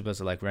as opposed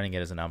to running it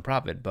as a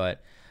nonprofit.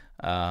 But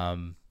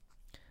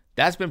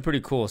that's been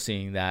pretty cool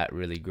seeing that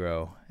really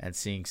grow and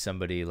seeing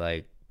somebody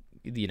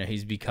you know,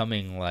 he's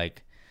becoming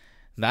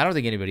I don't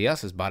think anybody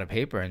else has bought a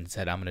paper and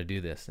said, I'm going to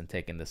do this and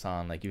taken this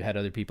on. Like you had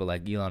other people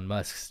like Elon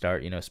Musk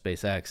start, you know,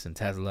 SpaceX and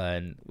Tesla,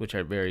 and which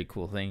are very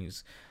cool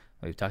things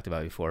we've talked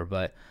about before.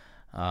 But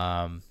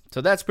so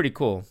that's pretty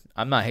cool.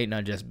 I'm not hating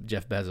on just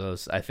Jeff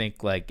Bezos. I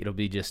think it'll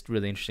be just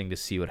really interesting to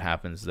see what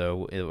happens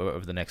though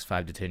over the next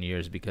 5 to 10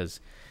 years because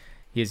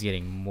he is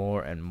getting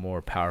more and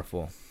more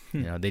powerful.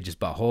 You know, they just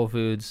bought Whole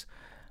Foods.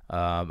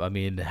 I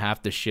mean,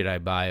 half the shit I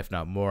buy, if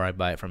not more, I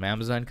buy it from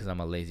Amazon because I'm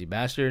a lazy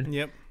bastard.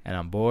 Yep. And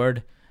I'm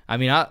bored. I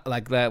mean,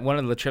 one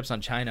of the trips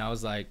on China, I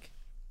was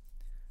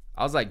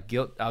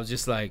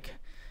just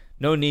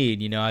no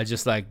need, you know, I was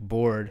just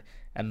bored.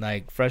 and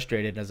like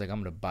frustrated. I was like, I'm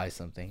gonna buy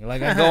something.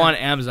 Like I go on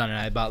Amazon and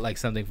I bought like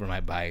something for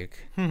my bike.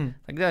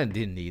 Like I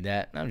didn't need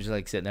that. I'm just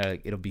like sitting there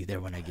like it'll be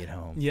there when I get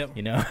home. Yep.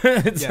 You know,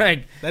 it's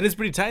like that is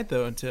pretty tight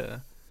though.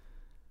 To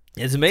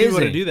it's amazing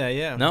to do that.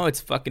 Yeah. No,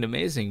 it's fucking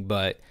amazing,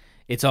 but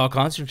it's all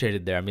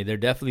concentrated there. I mean, they're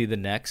definitely the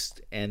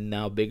next and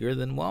now bigger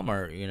than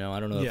Walmart. You know,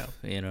 I don't know if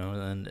you know,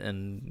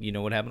 and you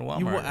know what happened to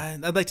Walmart.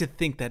 I'd like to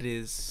think that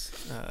is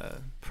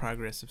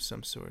progress of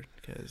some sort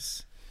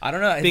because. I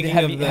don't know.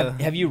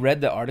 Have you read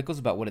the articles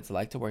about what it's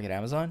like to work at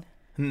Amazon?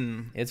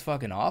 It's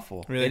fucking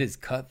awful. Really? It is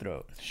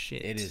cutthroat.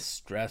 Shit. It is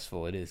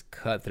stressful. It is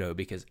cutthroat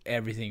because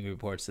everything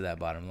reports to that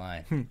bottom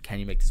line. Can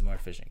you make this more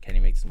efficient? Can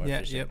you make this more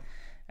efficient? Yep.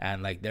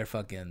 And like they're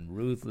fucking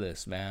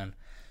ruthless, man.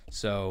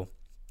 So,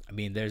 I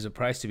mean, there's a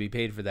price to be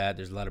paid for that.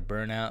 There's a lot of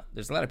burnout.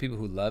 There's a lot of people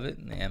who love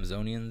it, the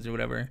Amazonians or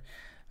whatever.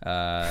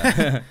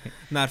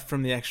 Not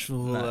from the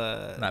actual.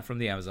 Not from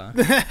the Amazon.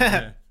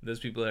 Those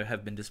people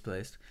have been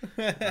displaced.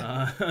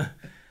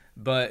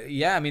 But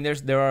yeah, I mean,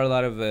 there are a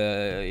lot of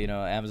you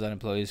know, Amazon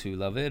employees who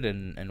love it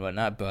and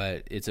whatnot,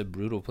 but it's a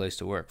brutal place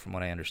to work, from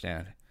what I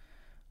understand.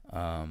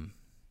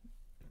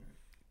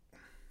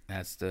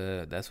 That's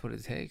what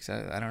it takes.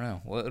 I don't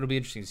know. Well, it'll be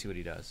interesting to see what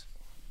he does.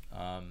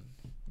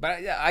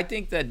 But yeah, I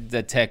think that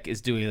the tech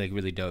is doing like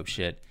really dope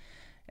shit,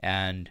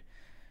 and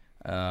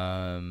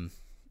I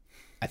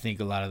think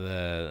a lot of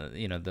the,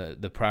 you know,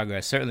 the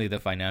progress, certainly the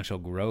financial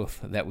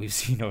growth that we've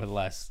seen over the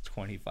last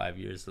 25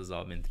 years has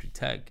all been through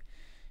tech.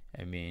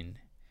 I mean,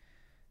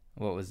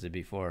 what was it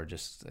before?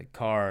 Just like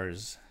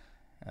cars,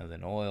 and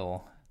then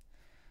oil,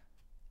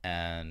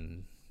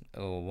 and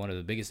one of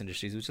the biggest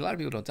industries, which a lot of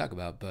people don't talk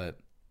about, but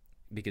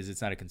because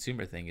it's not a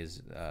consumer thing,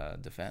 is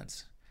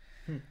defense.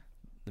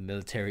 The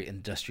military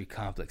industry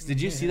complex. Did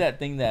you see that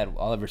thing that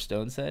Oliver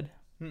Stone said?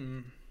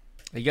 You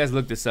guys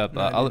look this up.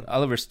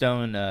 Oliver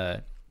Stone,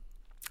 I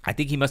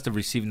think he must have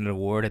received an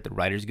award at the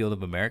Writers Guild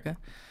of America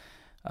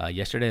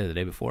yesterday or the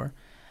day before,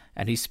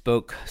 and he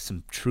spoke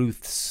some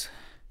truths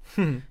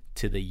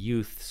to the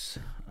youths.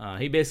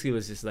 He basically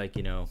was just like,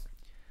 you know,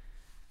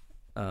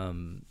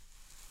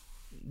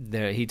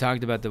 he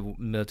talked about the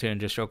military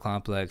industrial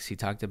complex. He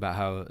talked about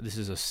how this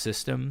is a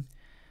system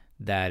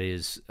that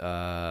is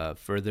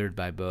furthered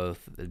by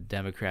both the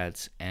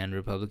Democrats and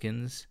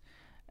Republicans,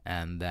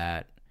 and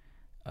that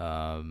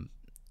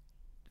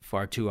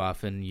far too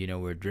often, you know,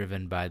 we're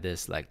driven by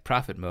this like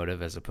profit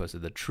motive as opposed to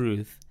the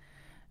truth,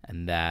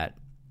 and that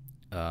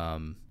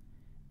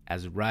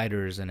as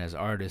writers and as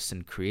artists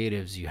and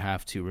creatives, you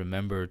have to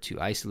remember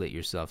to isolate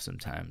yourself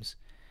sometimes.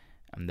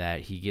 And that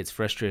he gets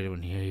frustrated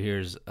when he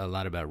hears a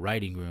lot about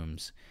writing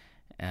rooms,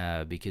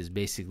 because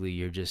basically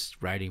you're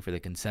just writing for the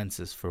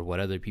consensus for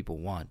what other people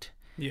want.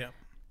 Yeah.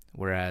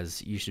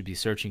 Whereas you should be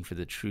searching for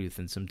the truth,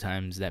 and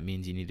sometimes that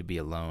means you need to be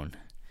alone.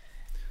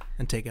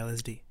 And take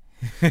LSD.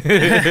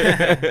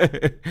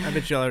 I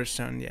bet you Oliver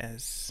Stone,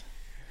 yes,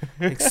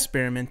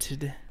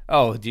 experimented.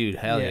 Oh, dude,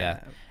 hell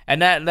yeah.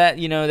 And that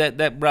you know,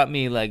 that brought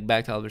me like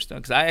back to Oliver Stone,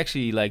 because I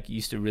actually like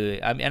used to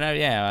really,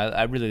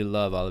 I really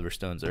love Oliver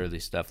Stone's early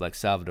stuff. Like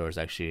Salvador is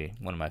actually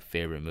one of my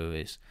favorite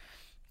movies.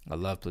 I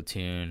love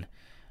Platoon.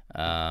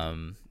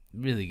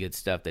 Really good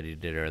stuff that he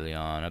did early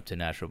on, up to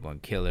Natural Born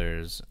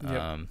Killers.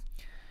 Yep.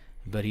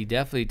 But he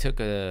definitely took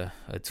a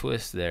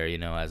twist there, you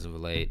know, as of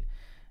late.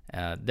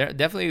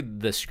 Definitely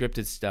the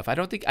scripted stuff. I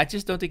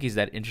just don't think he's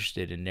that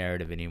interested in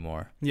narrative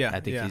anymore. Yeah,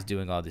 I think he's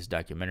doing all this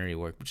documentary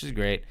work, which is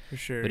great. For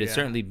sure. But it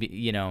certainly,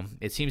 you know,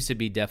 it seems to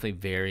be definitely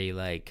very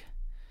like,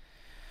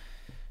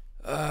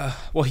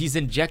 well, he's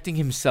injecting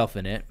himself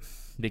in it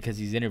because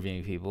he's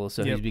interviewing people,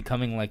 so he's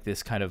becoming like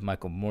this kind of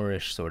Michael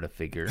Moore-ish sort of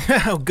figure.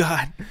 Oh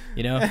God.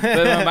 You know,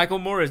 but Michael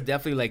Moore is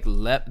definitely like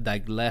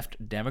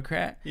left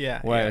Democrat.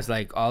 Yeah. Whereas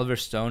like Oliver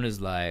Stone is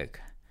like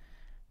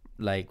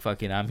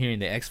fucking, I'm hearing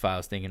the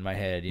X-Files thing in my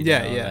head, you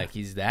know? Like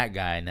he's that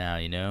guy now,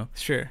 you know?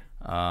 Sure.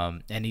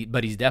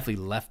 But he's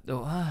definitely left.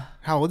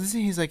 How old is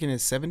he? He's like in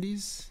his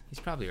 70s? He's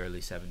probably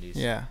early 70s.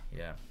 Yeah.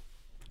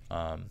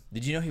 Yeah.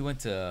 Did you know he went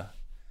to,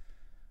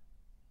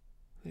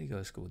 who did he go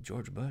to school with?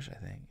 George Bush,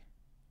 I think.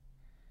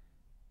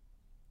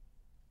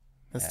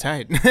 That's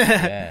tight.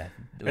 Yeah.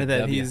 Or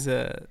that he's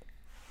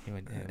he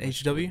went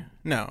HW?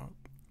 No.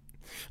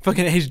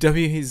 Fucking HW,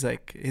 he's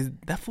like, is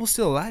that fool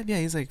still alive? Yeah,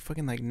 he's like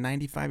fucking like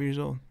 95 years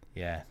old.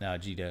 Yeah, no,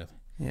 G-Dub.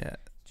 Yeah.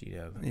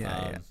 G-Dub.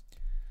 Yeah.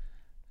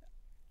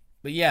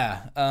 But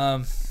yeah,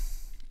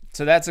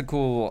 so that's a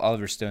cool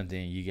Oliver Stone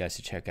thing. You guys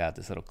should check out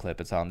this little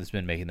clip. It's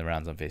been making the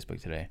rounds on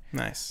Facebook today.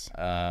 Nice.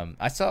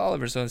 I saw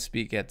Oliver Stone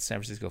speak at San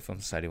Francisco Film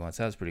Society once.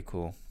 That was pretty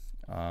cool.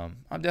 I'm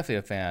definitely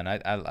a fan.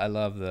 I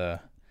love the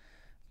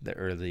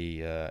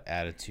early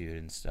attitude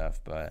and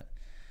stuff, but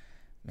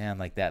man,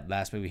 like that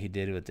last movie he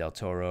did with Del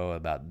Toro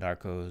about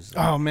Narcos.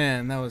 Oh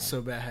man, that was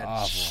so bad.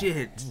 Awful.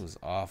 Shit. It was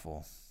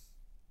awful.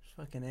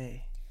 Fucking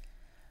A.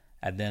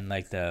 And then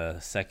like the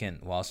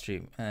second Wall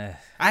Street. I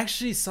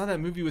actually saw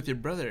that movie with your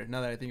brother. Now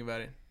that I think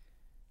about it.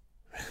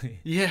 Really?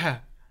 Yeah.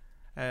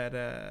 At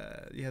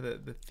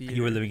the theater.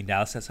 You were living in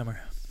Dallas that summer?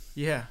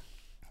 Yeah.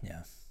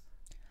 Yeah.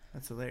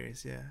 That's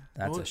hilarious. Yeah.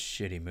 That's a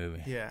shitty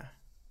movie. Yeah.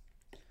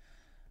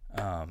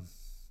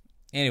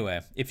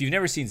 Anyway, if you've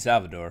never seen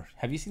Salvador,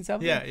 have you seen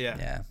Salvador? Yeah.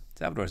 Yeah.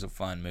 Salvador's a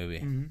fun movie.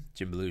 Mm-hmm.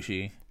 Jim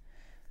Belushi.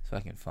 It's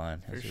fucking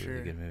fun. It's a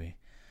really good movie.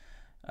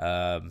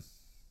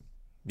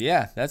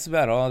 Yeah, that's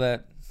about all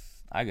that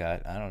I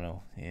got. I don't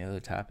know any other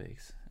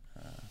topics.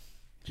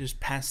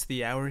 Just past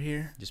the hour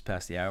here. Just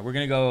past the hour. We're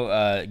gonna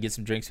go get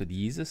some drinks with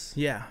Yeezus.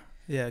 Yeah.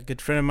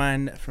 Good friend of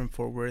mine from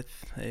Fort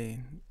Worth.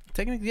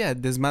 Technically,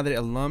 Desmadre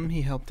alum.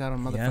 He helped out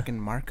on motherfucking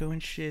Marco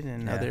and shit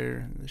and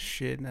other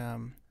shit.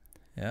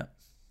 Yeah.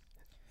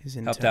 He's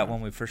in helped town. out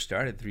when we first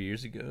started 3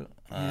 years ago.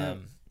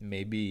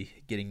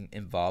 Maybe getting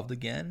involved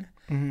again.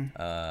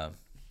 Mm-hmm.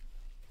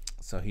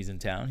 So he's in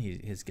town.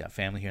 He's got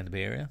family here in the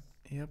Bay Area.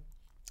 Yep.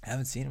 I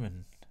haven't seen him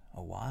in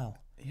a while.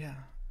 Yeah.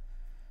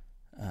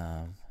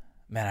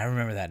 Man, I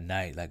remember that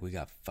night. Like, we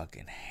got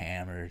fucking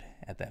hammered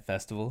at that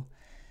festival.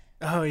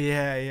 Oh,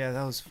 yeah.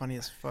 That was funny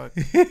as fuck.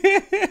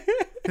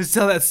 Let's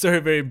tell that story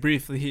very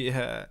briefly.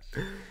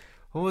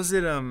 What was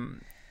it?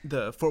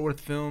 The Fort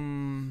Worth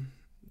Lone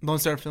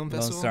Star Film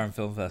Festival? Lone Star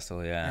Film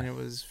Festival, yeah. And it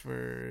was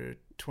for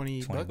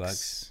 20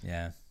 bucks.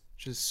 Yeah.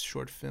 Just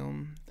short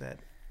film that,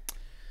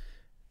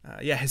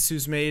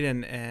 Jesus made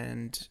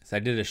and So I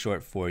did a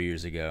short 4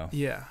 years ago.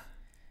 Yeah.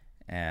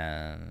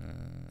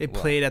 And it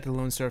played at the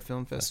Lone Star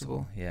Film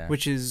Festival, yeah,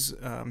 which is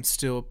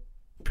still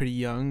pretty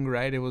young,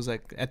 right? It was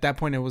like at that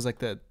point it was like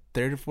the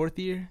third or fourth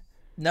year.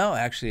 No,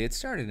 actually, it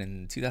started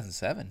in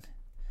 2007.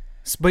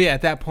 But yeah,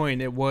 at that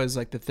point it was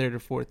like the third or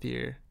fourth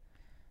year.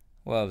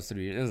 Well, it was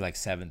 3 years. It was like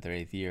 7th or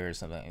 8th year or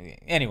something.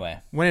 Anyway,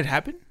 when it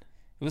happened,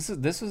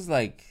 this was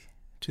like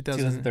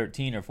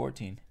 2013 or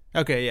 14.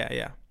 Okay,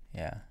 yeah.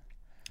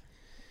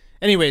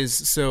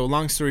 Anyways, so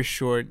long story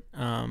short,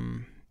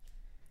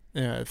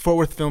 Fort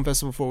Worth Film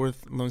Festival, Fort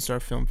Worth Lone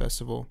Star Film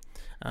Festival.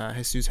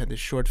 Jesus had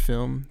this short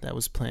film that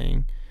was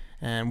playing,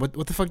 and what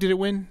the fuck did it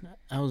win?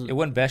 It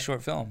won Best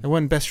Short Film. It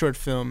won Best Short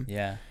Film.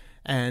 Yeah.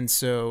 And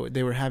so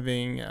they were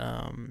having,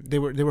 they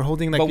were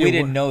holding like. But we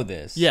didn't know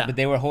this. Yeah. But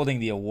they were holding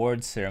the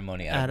awards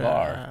ceremony at a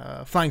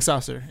bar. Flying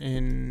Saucer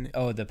in.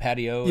 Oh, the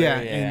patio.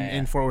 Yeah,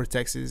 in Fort Worth,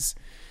 Texas.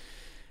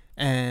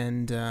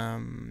 And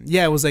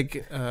it was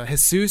like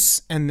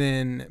Jesus and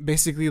then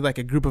basically like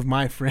a group of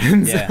my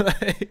friends. Yeah.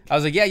 I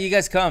was like, yeah, you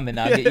guys come and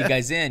I'll get you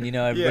guys in. You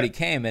know, everybody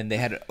came and they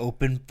had an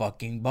open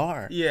fucking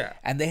bar. Yeah.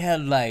 And they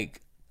had like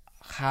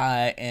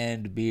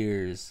high-end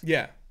beers.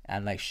 Yeah.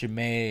 And like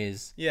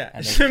Chimay's. Yeah.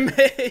 And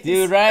Chimay's.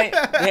 Dude, right?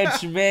 They had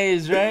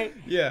Chimay's, right?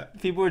 Yeah.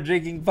 People were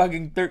drinking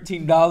fucking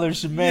 $13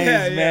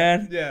 Chimay's,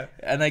 man. Yeah.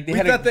 And like we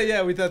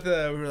thought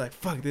we were like,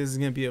 fuck, this is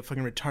gonna be a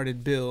fucking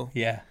retarded bill.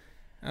 Yeah.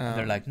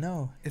 They're like,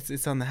 no,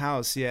 it's on the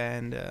house,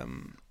 and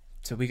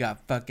so we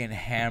got fucking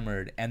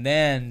hammered, and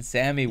then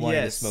Sammy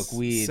wanted to smoke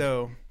weed.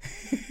 So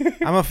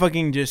I'm a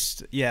fucking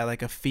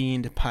like a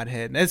fiend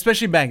pothead,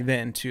 especially back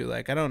then too.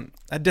 Like I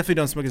definitely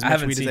don't smoke as much weed. I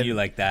haven't seen you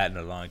like that in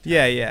a long time.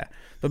 Yeah.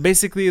 But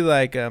basically,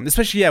 like,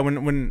 especially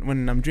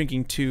when I'm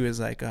drinking too, is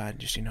like, I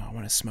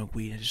want to smoke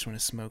weed. I just want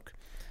to smoke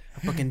a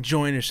fucking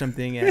joint or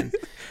something. And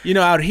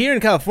out here in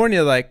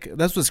California, like,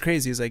 that's what's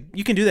crazy is like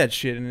you can do that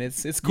shit and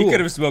it's cool. You could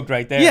have smoked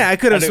right there. Yeah, I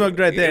could have smoked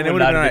right there and it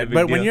would have been alright.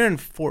 But deal. when you're in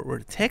Fort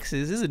Worth,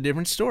 Texas, this is a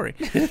different story.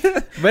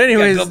 But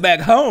anyways, go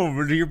back home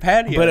or to your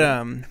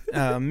patio.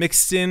 But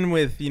mixed in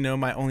with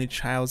my only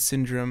child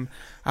syndrome,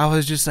 I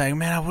was just like,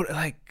 man, I would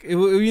like it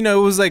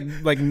was like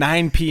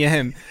 9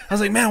 p.m. I was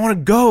like, man, I want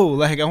to go.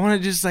 Like I want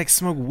to just like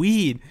smoke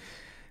weed.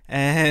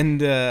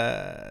 And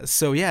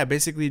so yeah,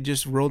 basically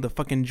just rolled a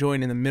fucking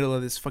joint in the middle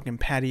of this fucking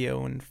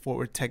patio in Fort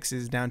Worth,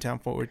 Texas, downtown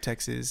Fort Worth,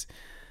 Texas.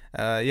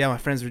 My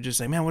friends were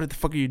just like, man, what the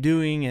fuck are you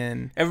doing?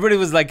 And everybody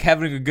was like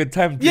having a good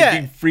time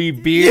drinking free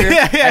beer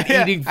and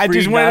eating free I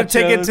just wanted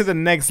to take it nachos. to the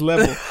next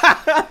level.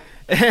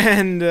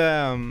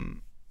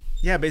 And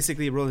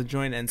basically rolled a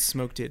joint and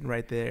smoked it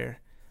right there.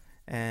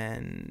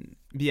 And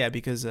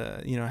because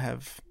I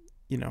have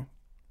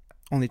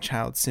only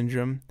child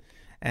syndrome.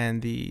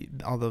 And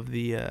all of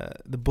the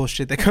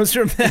bullshit that comes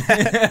from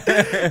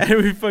that.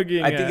 And we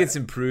fucking. I think it's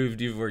improved.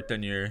 You've worked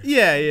on your.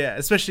 Yeah,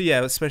 especially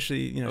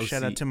OC.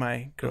 shout out to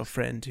my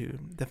girlfriend who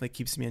definitely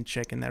keeps me in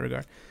check in that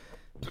regard.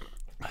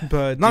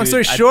 But long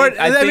story short,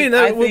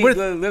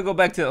 we'll go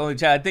back to the only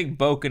child. I think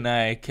Boke and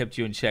I kept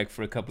you in check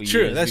for a couple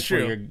years before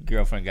your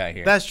girlfriend got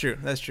here. That's true.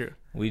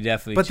 We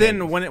definitely. But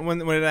then when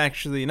it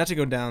actually, not to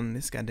go down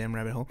this goddamn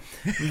rabbit hole,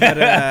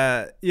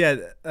 but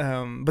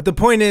but the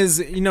point is,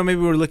 maybe we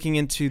were looking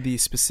into the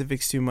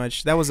specifics too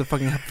much. That was a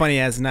fucking funny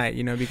ass night,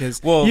 because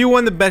you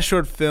won the best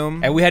short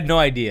film, and we had no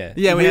idea.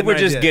 Yeah, we were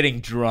just getting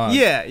drunk.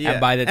 Yeah.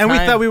 And by the time, we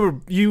thought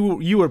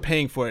you were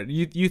paying for it.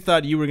 You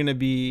thought you were gonna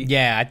be.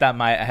 Yeah, I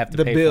thought I have to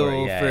the pay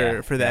bill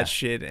for that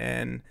shit,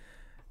 and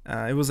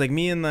it was like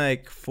me and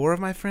like 4 of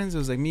my friends. It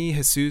was like me,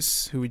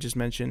 Jesus, who we just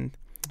mentioned,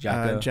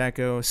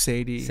 Jacko,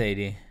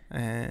 Sadie.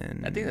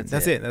 And I think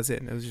that's it.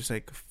 It was just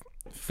like.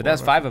 But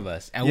that's 5 of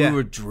us, and we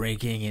were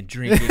drinking and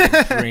drinking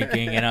and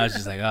drinking, and I was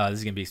just like, "Oh, this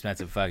is gonna be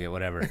expensive. Fuck it,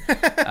 whatever."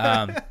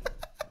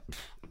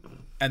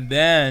 And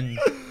then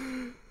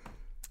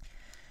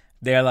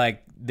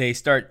they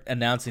start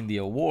announcing the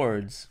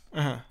awards,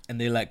 and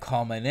they like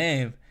call my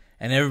name,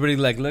 And everybody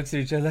like looks at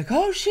each other like,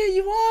 "Oh shit,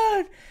 you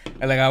won!"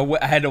 And like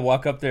I had to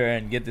walk up there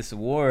and get this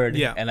award.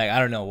 Yeah. And like I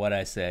don't know what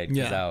I said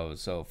because Yeah. I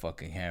was so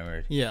fucking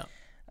hammered. Yeah.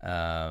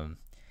 And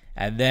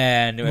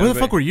then Where the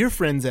fuck were your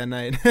friends at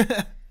night?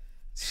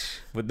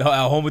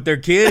 at home with their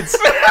kids?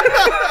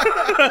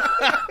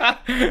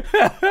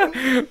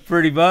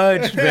 Pretty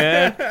much,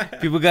 man.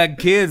 People got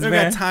kids, They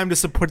man. got time to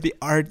support the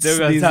arts. They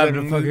got these time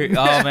to young- fucking.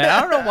 Oh man,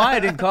 I don't know why I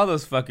didn't call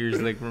those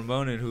fuckers like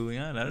Ramon and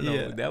Julian. I don't know.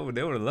 Yeah. They would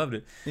have loved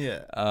it.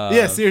 Yeah.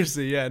 Yeah,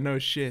 seriously. Yeah, no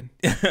shit.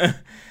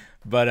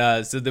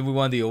 But so then we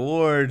won the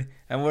award,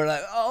 and we're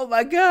like, "Oh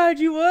my god,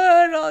 you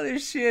won all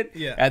this shit!"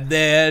 Yeah. And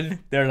then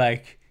they're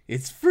like,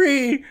 "It's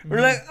free."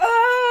 We're like,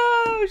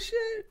 "Oh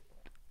shit!"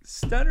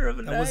 Stunner of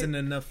a night. That wasn't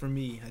enough for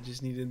me. I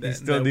just needed that. He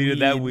still needed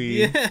that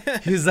weed. Yeah.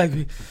 He was like,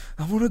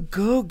 "I want to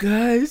go,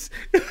 guys."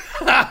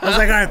 I was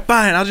like, all right,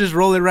 fine. I'll just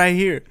roll it right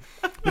here,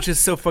 which is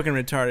so fucking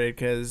retarded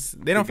because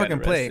they don't got fucking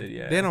play. arrested,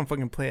 yeah. They don't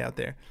fucking play out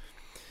there.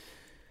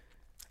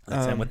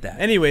 Let's end with that.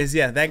 Anyways,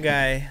 yeah, that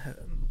guy,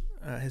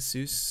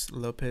 Jesus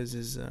Lopez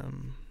is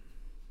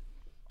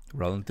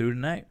Rolling through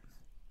tonight.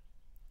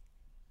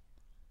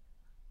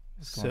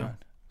 What's going so on?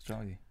 What's wrong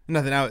with you?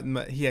 nothing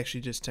out. He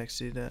actually just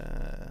texted.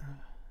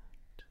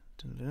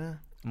 I'm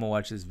gonna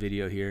watch this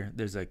video here.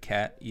 There's a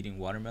cat eating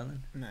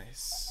watermelon.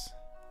 Nice.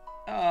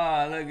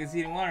 Oh, look, it's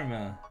eating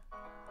watermelon.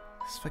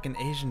 It's fucking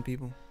Asian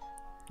people.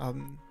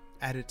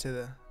 Add it to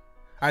the. All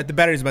right, the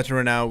battery's about to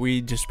run out. We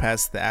just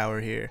passed the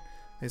hour here.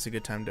 It's a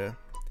good time to.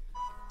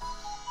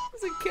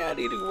 It's a cat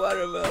eating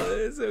watermelon.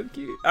 It's so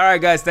cute. All right,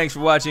 guys, thanks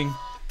for watching.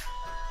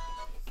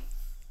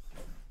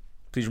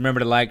 Please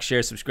remember to like,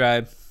 share,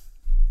 subscribe.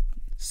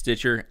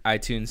 Stitcher,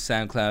 iTunes,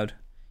 SoundCloud,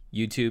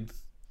 YouTube,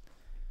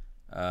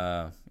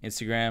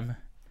 Instagram.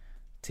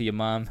 To your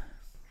mom,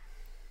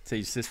 to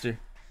your sister,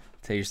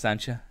 to your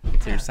Sancha,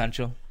 to your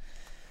Sancho,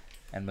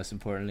 and most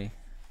importantly,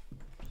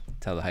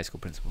 tell the high school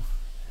principal.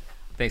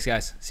 Thanks,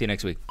 guys. See you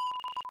next week.